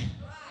funny?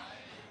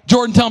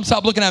 Jordan, tell him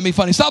stop looking at me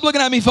funny. Stop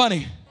looking at me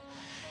funny.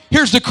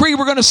 Here's the decree.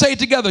 We're going to say it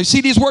together.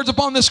 See these words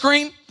up on the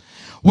screen?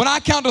 When I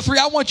count to 3,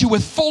 I want you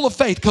with full of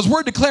faith, because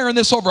we're declaring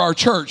this over our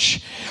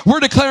church. We're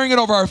declaring it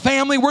over our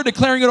family. We're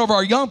declaring it over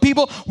our young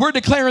people. We're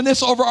declaring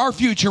this over our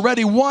future.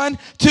 Ready? 1,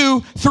 2,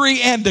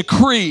 3, and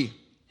decree.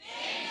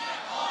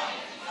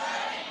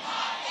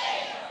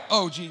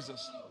 Oh,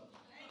 Jesus.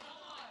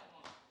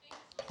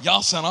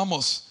 Y'all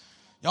almost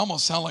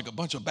sound like a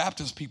bunch of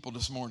Baptist people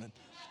this morning.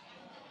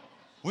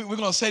 We're going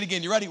to say it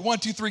again. You ready? 1,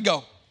 2, 3,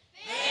 go.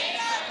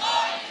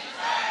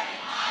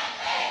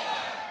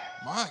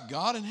 My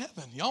God in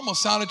heaven. You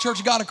almost sounded Church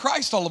of God in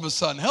Christ all of a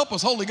sudden. Help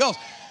us, Holy Ghost.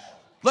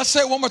 Let's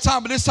say it one more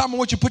time, but this time I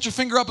want you to put your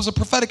finger up as a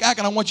prophetic act,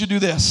 and I want you to do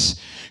this.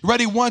 You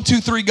ready? 1,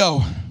 2, 3,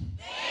 go.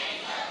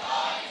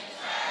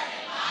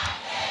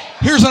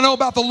 Here's what I know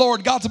about the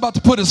Lord. God's about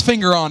to put his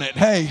finger on it.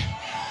 Hey,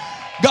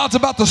 God's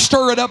about to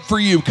stir it up for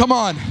you. Come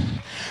on.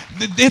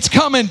 It's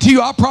coming to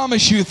you. I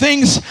promise you.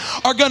 Things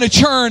are going to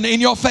churn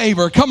in your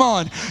favor. Come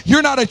on.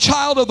 You're not a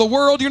child of the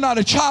world. You're not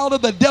a child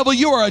of the devil.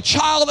 You are a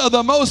child of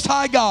the Most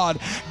High God.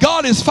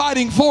 God is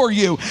fighting for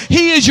you.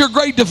 He is your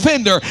great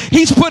defender.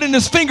 He's putting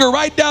his finger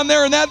right down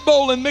there in that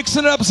bowl and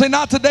mixing it up and saying,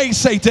 not today,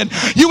 Satan.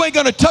 You ain't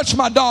going to touch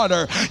my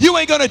daughter. You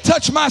ain't going to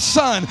touch my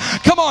son.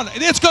 Come on.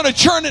 It's going to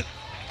churn it.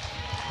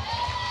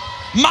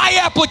 My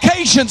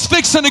application's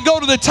fixing to go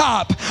to the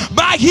top.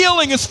 My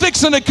healing is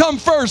fixing to come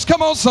first.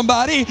 Come on,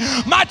 somebody.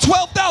 My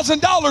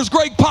 $12,000,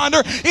 Greg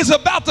Ponder, is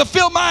about to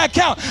fill my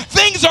account.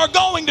 Things are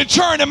going to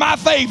churn in my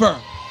favor.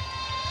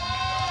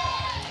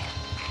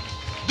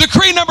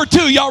 Decree number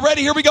 2. Y'all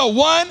ready? Here we go.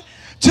 1,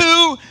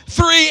 2,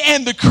 3,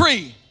 and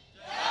decree.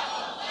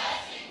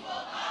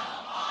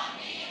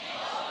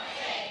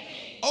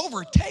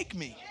 Overtake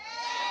me.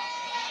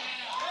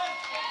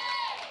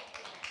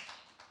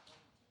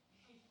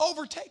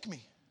 Overtake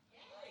me.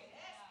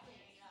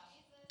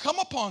 Come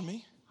upon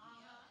me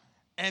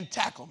and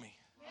tackle me.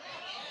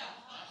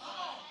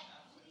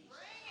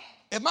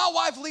 If my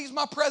wife leaves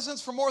my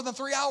presence for more than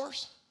 3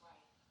 hours,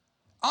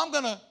 I'm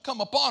going to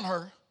come upon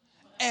her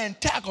and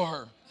tackle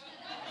her.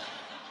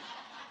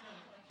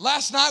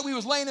 Last night we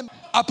was laying in,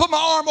 I put my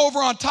arm over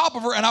on top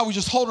of her and I was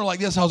just holding her like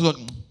this. I was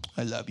going,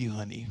 I love you,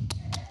 honey.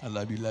 I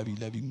love you, love you,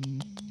 love you.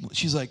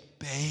 She's like,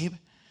 babe.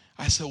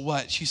 I said,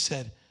 what? She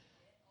said,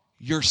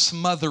 you're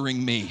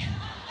smothering me.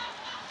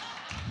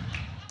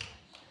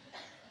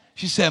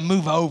 She said,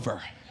 move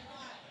over.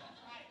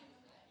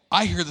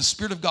 I hear the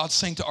Spirit of God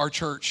saying to our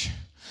church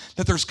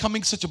that there's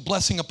coming such a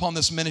blessing upon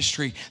this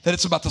ministry that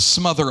it's about to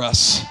smother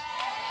us.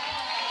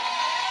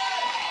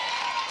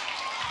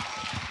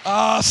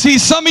 See,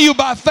 some of you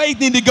by faith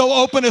need to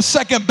go open a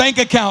second bank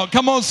account.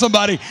 Come on,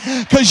 somebody.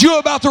 Because you're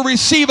about to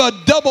receive a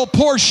double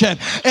portion,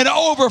 an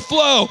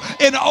overflow,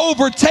 an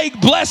overtake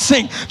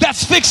blessing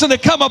that's fixing to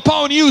come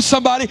upon you,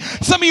 somebody.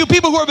 Some of you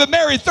people who have been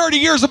married 30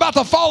 years about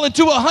to fall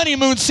into a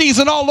honeymoon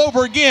season all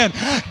over again.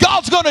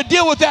 God's going to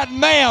deal with that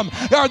man.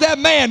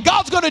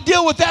 God's going to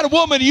deal with that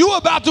woman. You're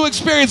about to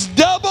experience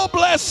double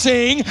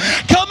blessing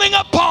coming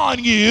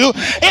upon you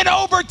and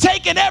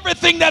overtaking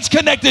everything that's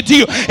connected to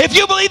you. If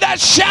you believe that,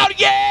 shout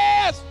yes.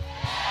 Yes!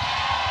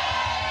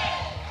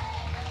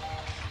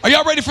 Are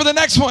y'all ready for the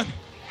next one?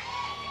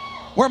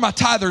 Where are my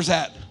tithers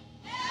at?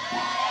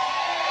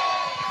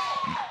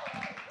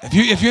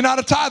 If you're not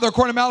a tither,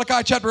 according to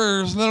Malachi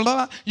chapter,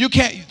 you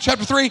can't.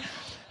 Chapter 3.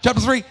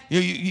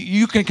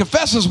 You can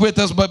confess this with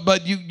us,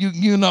 but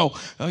you know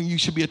you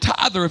should be a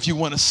tither if you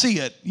want to see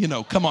it. You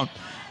know, come on.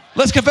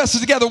 Let's confess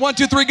this together. 1,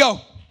 2, 3, go.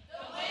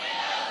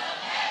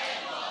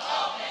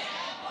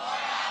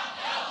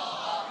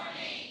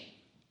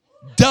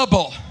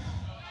 Double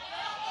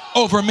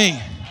over me.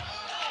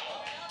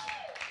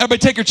 Everybody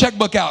take your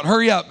checkbook out.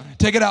 Hurry up.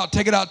 Take it out.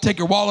 Take it out. Take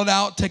your wallet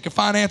out. Take your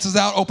finances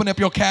out. Open up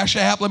your Cash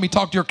App. Let me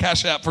talk to your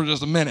Cash App for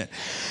just a minute.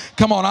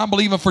 Come on, I'm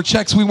believing for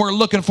checks we weren't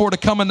looking for to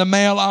come in the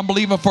mail. I'm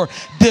believing for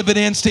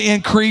dividends to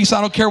increase.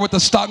 I don't care what the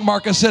stock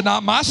market said.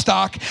 Not my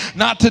stock.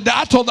 Not today.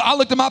 I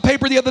looked at my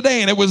paper the other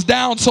day and it was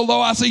down so low.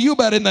 I said, you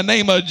bet in the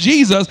name of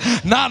Jesus.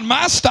 Not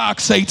my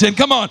stock, Satan.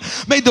 Come on.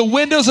 May the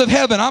windows of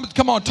heaven.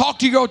 Come on. Talk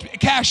to your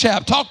Cash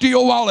App. Talk to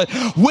your wallet.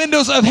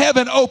 Windows of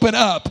heaven open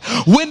up.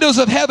 Windows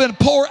of heaven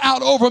pour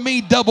out over me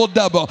double.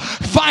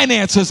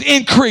 Finances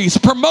increase.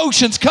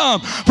 Promotions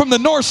come from the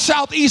north,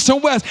 south, east,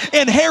 and west.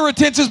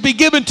 Inheritances be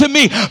given to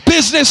me.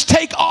 Business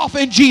take off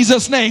in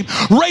Jesus' name.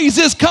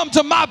 Raises come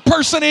to my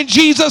person in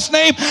Jesus'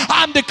 name.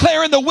 I'm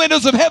declaring the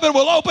windows of heaven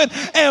will open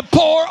and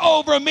pour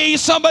over me.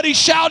 Somebody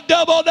shout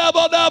double.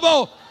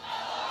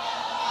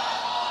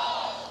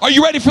 Are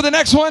you ready for the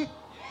next one?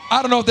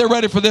 I don't know if they're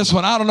ready for this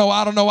one. I don't know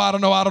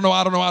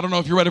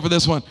if you're ready for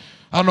this one.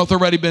 I don't know if they're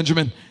ready,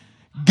 Benjamin.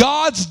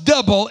 God's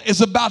double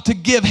is about to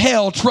give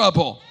hell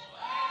trouble.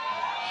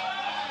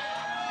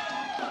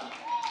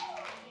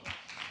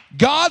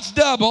 God's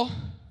double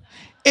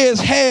is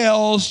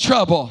hell's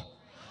trouble.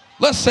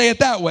 Let's say it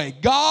that way.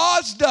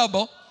 God's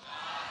double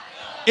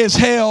is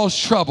hell's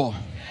trouble.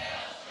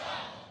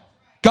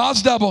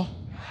 God's double,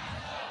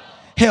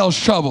 hell's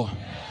trouble.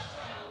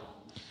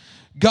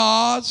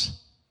 God's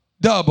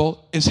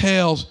double is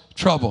hell's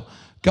trouble.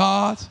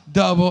 God's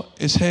double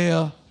is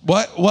hell.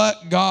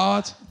 What?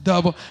 God's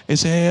double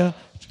is hell.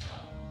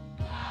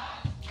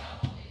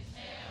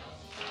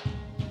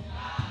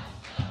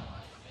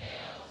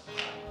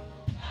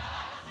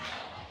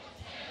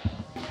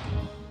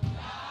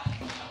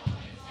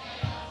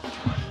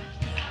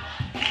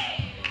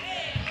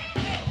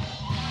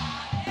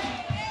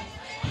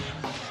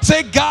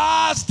 Say,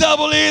 God's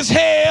double is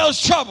hell's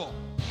trouble.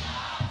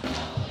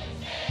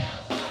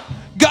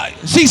 God,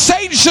 see,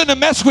 Satan shouldn't have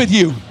messed with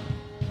you.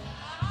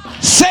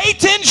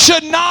 Satan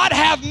should not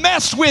have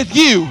messed with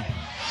you.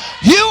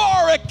 You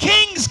are a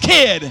king's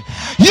kid.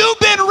 You've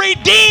been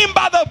redeemed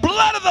by the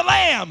blood of the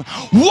Lamb.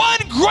 One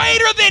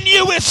greater than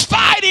you is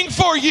fighting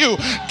for you.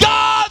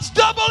 God's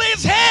double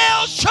is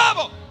hell's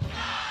trouble.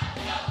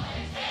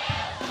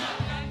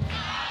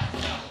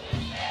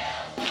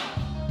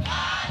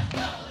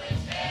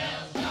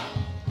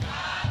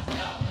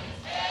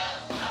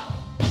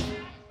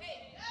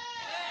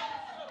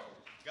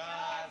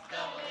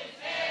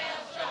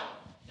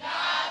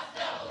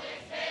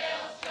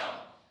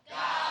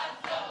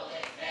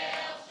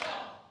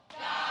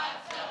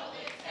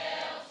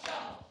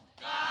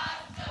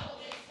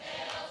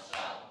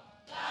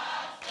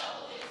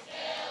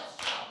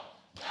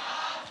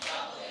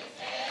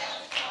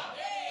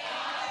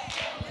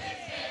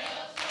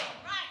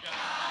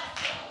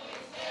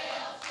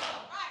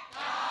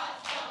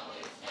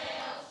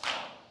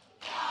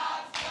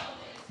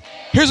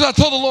 Here's what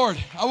I told the Lord.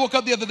 I woke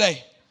up the other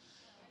day.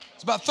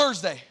 It's about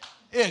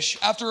Thursday-ish,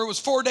 after it was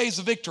 4 days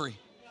of victory.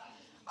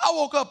 I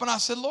woke up and I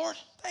said, Lord,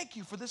 thank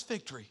you for this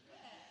victory.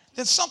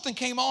 Then something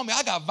came on me.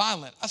 I got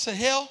violent. I said,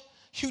 hell,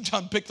 you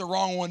done picked the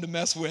wrong one to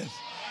mess with.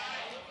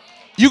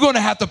 You're going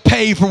to have to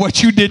pay for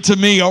what you did to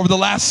me over the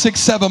last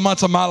 6-7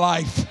 months of my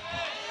life.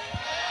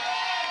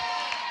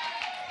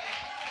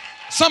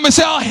 Somebody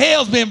say, all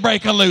hell's been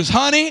breaking loose.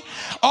 Honey,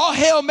 all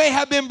hell may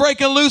have been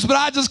breaking loose, but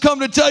I just come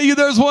to tell you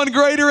there's one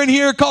greater in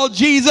here called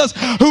Jesus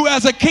who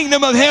has a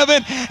kingdom of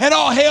heaven, and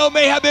all hell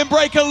may have been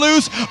breaking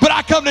loose, but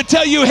I come to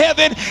tell you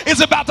heaven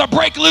is about to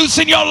break loose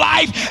in your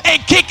life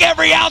and kick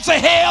every ounce of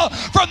hell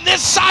from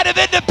this side of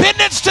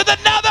Independence to the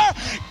other.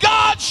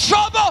 God's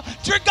trouble,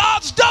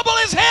 God's double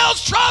is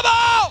hell's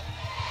trouble.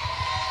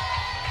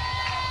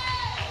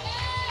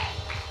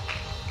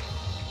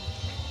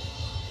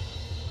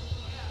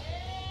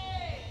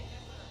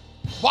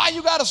 Why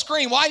you got to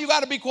scream? Why you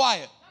got to be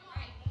quiet?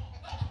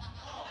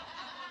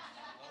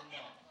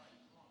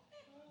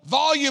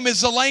 Volume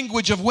is the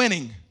language of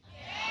winning.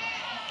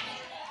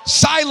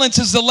 Silence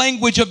is the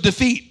language of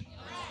defeat.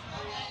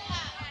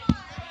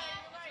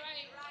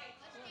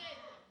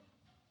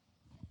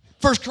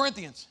 First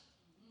Corinthians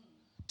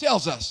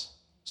tells us,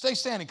 stay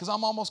standing because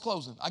I'm almost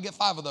closing. I get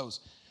 5 of those.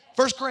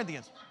 First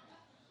Corinthians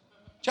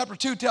chapter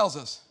 2 tells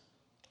us,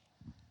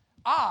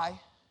 eye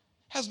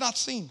has not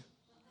seen.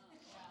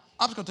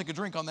 I'm just going to take a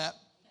drink on that.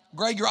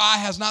 Greg, your eye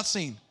has not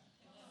seen.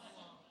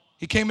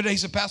 He came today, he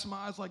said, Pastor, my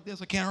eyes like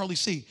this, I can't hardly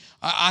see.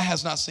 Eye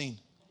has not seen.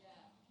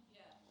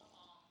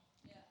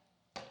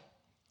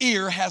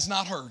 Ear has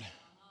not heard.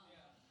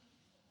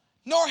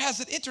 Nor has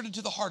it entered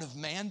into the heart of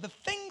man the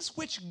things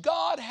which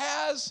God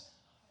has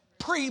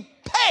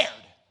prepared.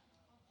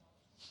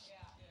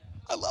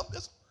 I love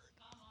this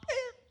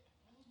word,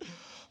 prepared.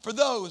 For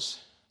those,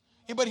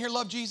 anybody here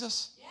love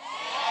Jesus?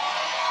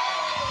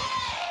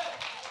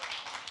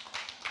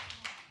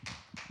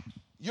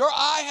 Your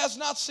eye has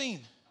not seen.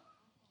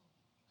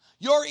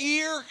 Your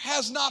ear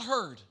has not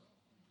heard.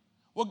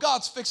 What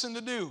God's fixing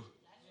to do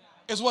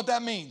is what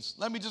that means.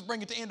 Let me just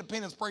bring it to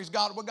Independence, praise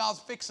God. What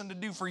God's fixing to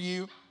do for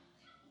you.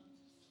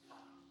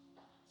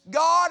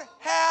 God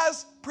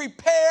has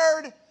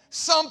prepared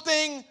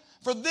something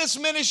for this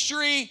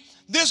ministry,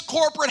 this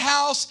corporate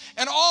house,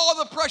 and all of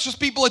the precious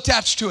people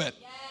attached to it.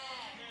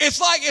 It's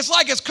like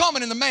it's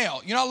coming in the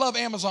mail. You know, I love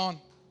Amazon.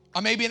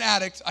 I may be an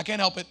addict. I can't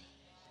help it.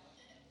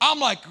 I'm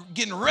like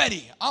getting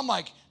ready. I'm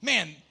like,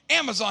 man,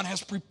 Amazon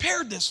has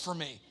prepared this for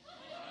me.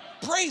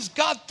 Praise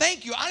God,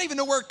 thank you. I don't even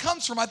know where it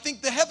comes from. I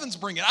think the heavens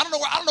bring it. I don't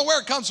know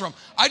where it comes from.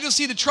 I just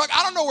see the truck.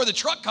 I don't know where the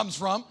truck comes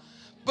from.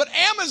 But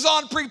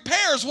Amazon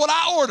prepares what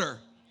I order.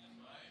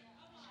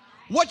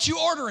 What you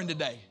ordering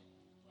today?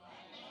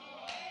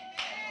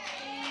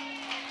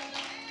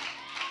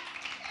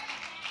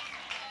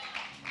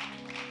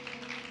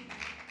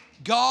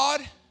 God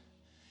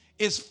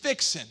is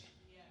fixing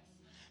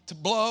to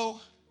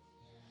blow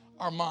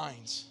our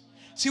minds.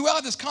 See, we all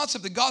have this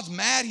concept that God's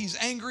mad, he's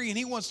angry, and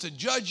he wants to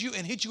judge you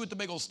and hit you with the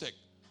big old stick.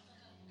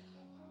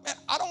 Man,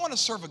 I don't want to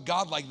serve a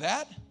God like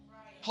that.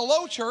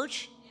 Hello,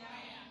 church.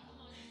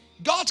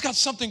 God's got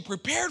something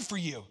prepared for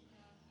you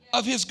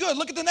of his good.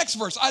 Look at the next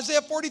verse,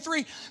 Isaiah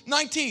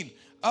 43:19.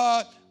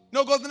 Go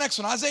to the next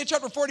one. Isaiah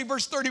chapter 40,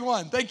 verse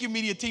 31. Thank you,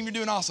 media team. You're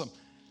doing awesome.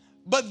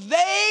 But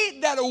they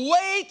that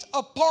wait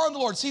upon the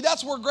Lord. See,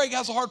 that's where Greg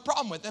has a hard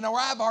problem with, and where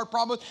I have a hard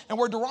problem with, and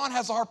where Duran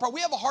has a hard problem.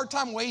 We have a hard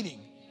time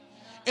waiting.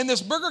 In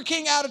this Burger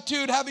King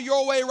attitude, have it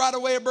your way, right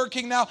away at Burger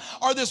King now,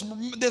 or this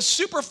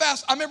super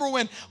fast. I remember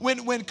when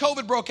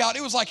COVID broke out,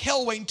 it was like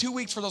hell waiting 2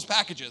 weeks for those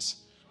packages.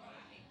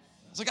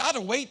 It's like, I had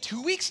to wait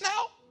 2 weeks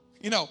now?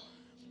 You know.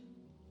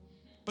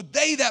 But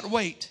they that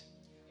wait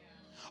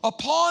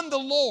upon the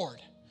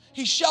Lord,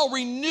 he shall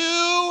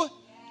renew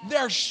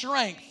their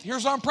strength.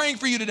 Here's what I'm praying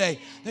for you today.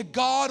 That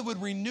God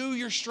would renew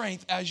your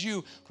strength as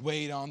you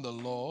wait on the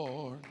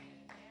Lord.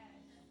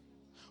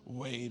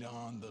 Wait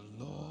on the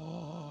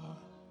Lord.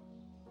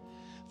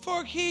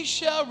 For he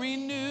shall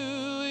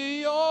renew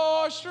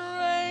your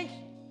strength.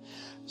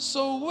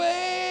 So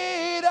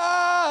wait,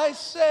 I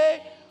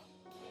say.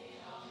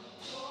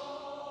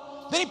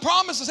 Then he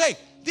promises, hey,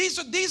 these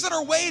that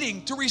are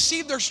waiting to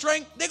receive their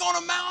strength, they're going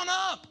to mount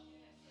up.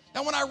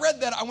 And when I read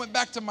that, I went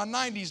back to my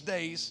 90s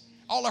days.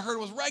 All I heard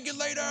was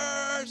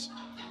regulators.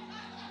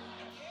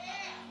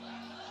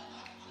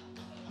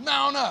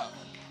 Mount up.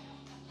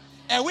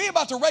 And we're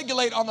about to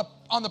regulate on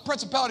the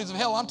principalities of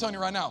hell, I'm telling you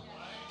right now.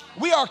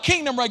 We are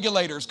kingdom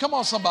regulators. Come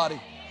on, somebody.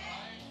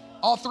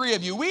 All 3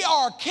 of you. We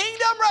are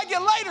kingdom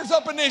regulators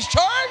up in this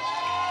church.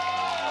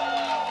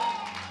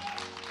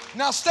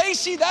 Now,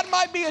 Stacy, that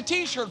might be a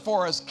t-shirt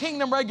for us,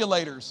 kingdom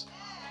regulators.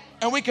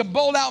 And we can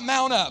bold out,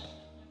 mount up.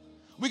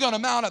 We're going to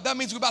mount up. That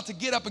means we're about to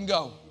get up and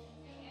go.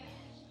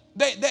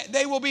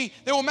 They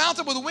will mount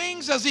up with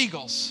wings as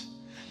eagles.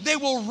 They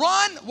will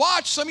run.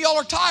 Watch, some of y'all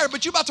are tired,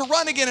 but you're about to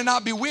run again and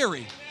not be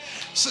weary.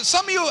 So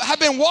some of you have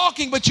been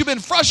walking, but you've been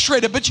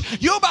frustrated,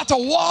 but you're about to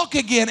walk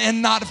again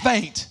and not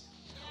faint.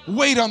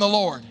 Wait on the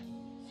Lord.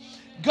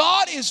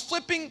 God is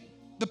flipping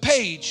the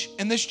page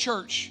in this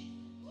church,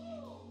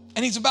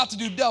 and he's about to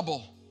do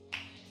double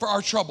for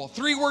our trouble.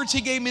 3 words he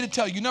gave me to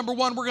tell you. Number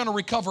 1, we're going to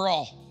recover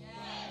all.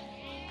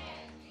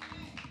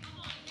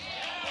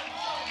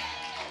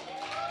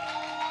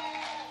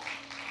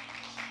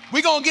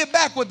 We're going to get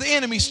back what the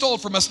enemy stole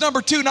from us.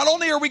 Number 2, not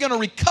only are we going to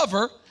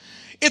recover,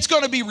 it's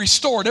going to be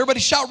restored. Everybody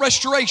shout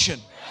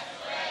restoration.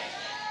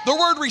 The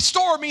word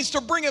restore means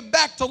to bring it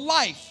back to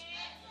life.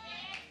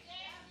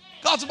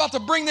 God's about to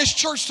bring this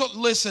church to,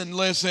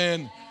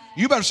 listen.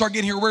 You better start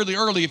getting here really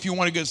early if you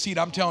want a good seat,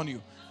 I'm telling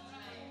you.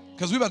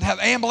 Because we're about to have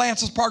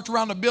ambulances parked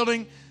around the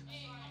building.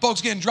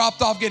 Folks getting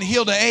dropped off, getting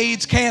healed of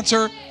AIDS,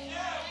 cancer,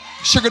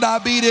 sugar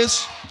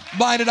diabetes,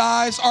 blinded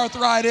eyes,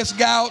 arthritis,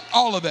 gout,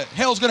 all of it.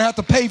 Hell's going to have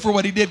to pay for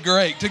what he did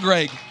to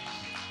Greg.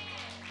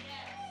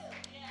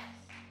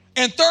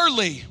 And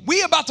thirdly,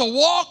 we about to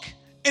walk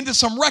into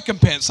some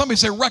recompense. Somebody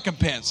say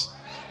recompense.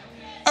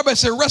 Everybody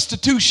say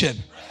restitution.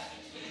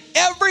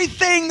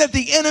 Everything that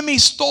the enemy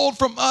stole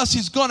from us,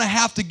 he's going to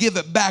have to give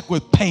it back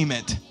with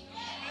payment.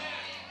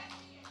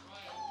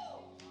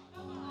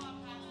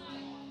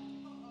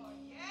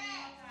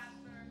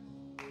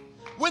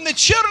 When the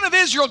children of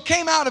Israel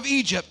came out of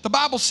Egypt, the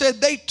Bible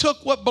said they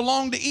took what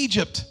belonged to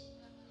Egypt.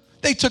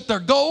 They took their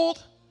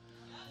gold.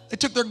 They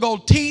took their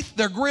gold teeth,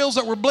 their grills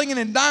that were blinging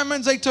in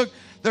diamonds. They took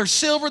their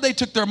silver. They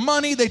took their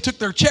money. They took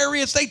their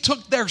chariots. They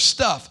took their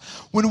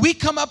stuff. When we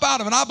come up out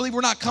of it, I believe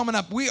we're not coming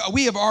up. We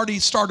have already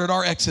started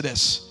our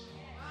exodus.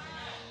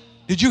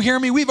 Did you hear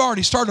me? We've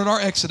already started our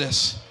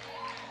exodus.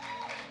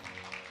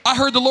 I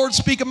heard the Lord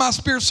speak in my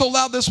spirit so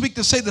loud this week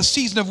to say the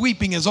season of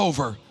weeping is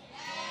over.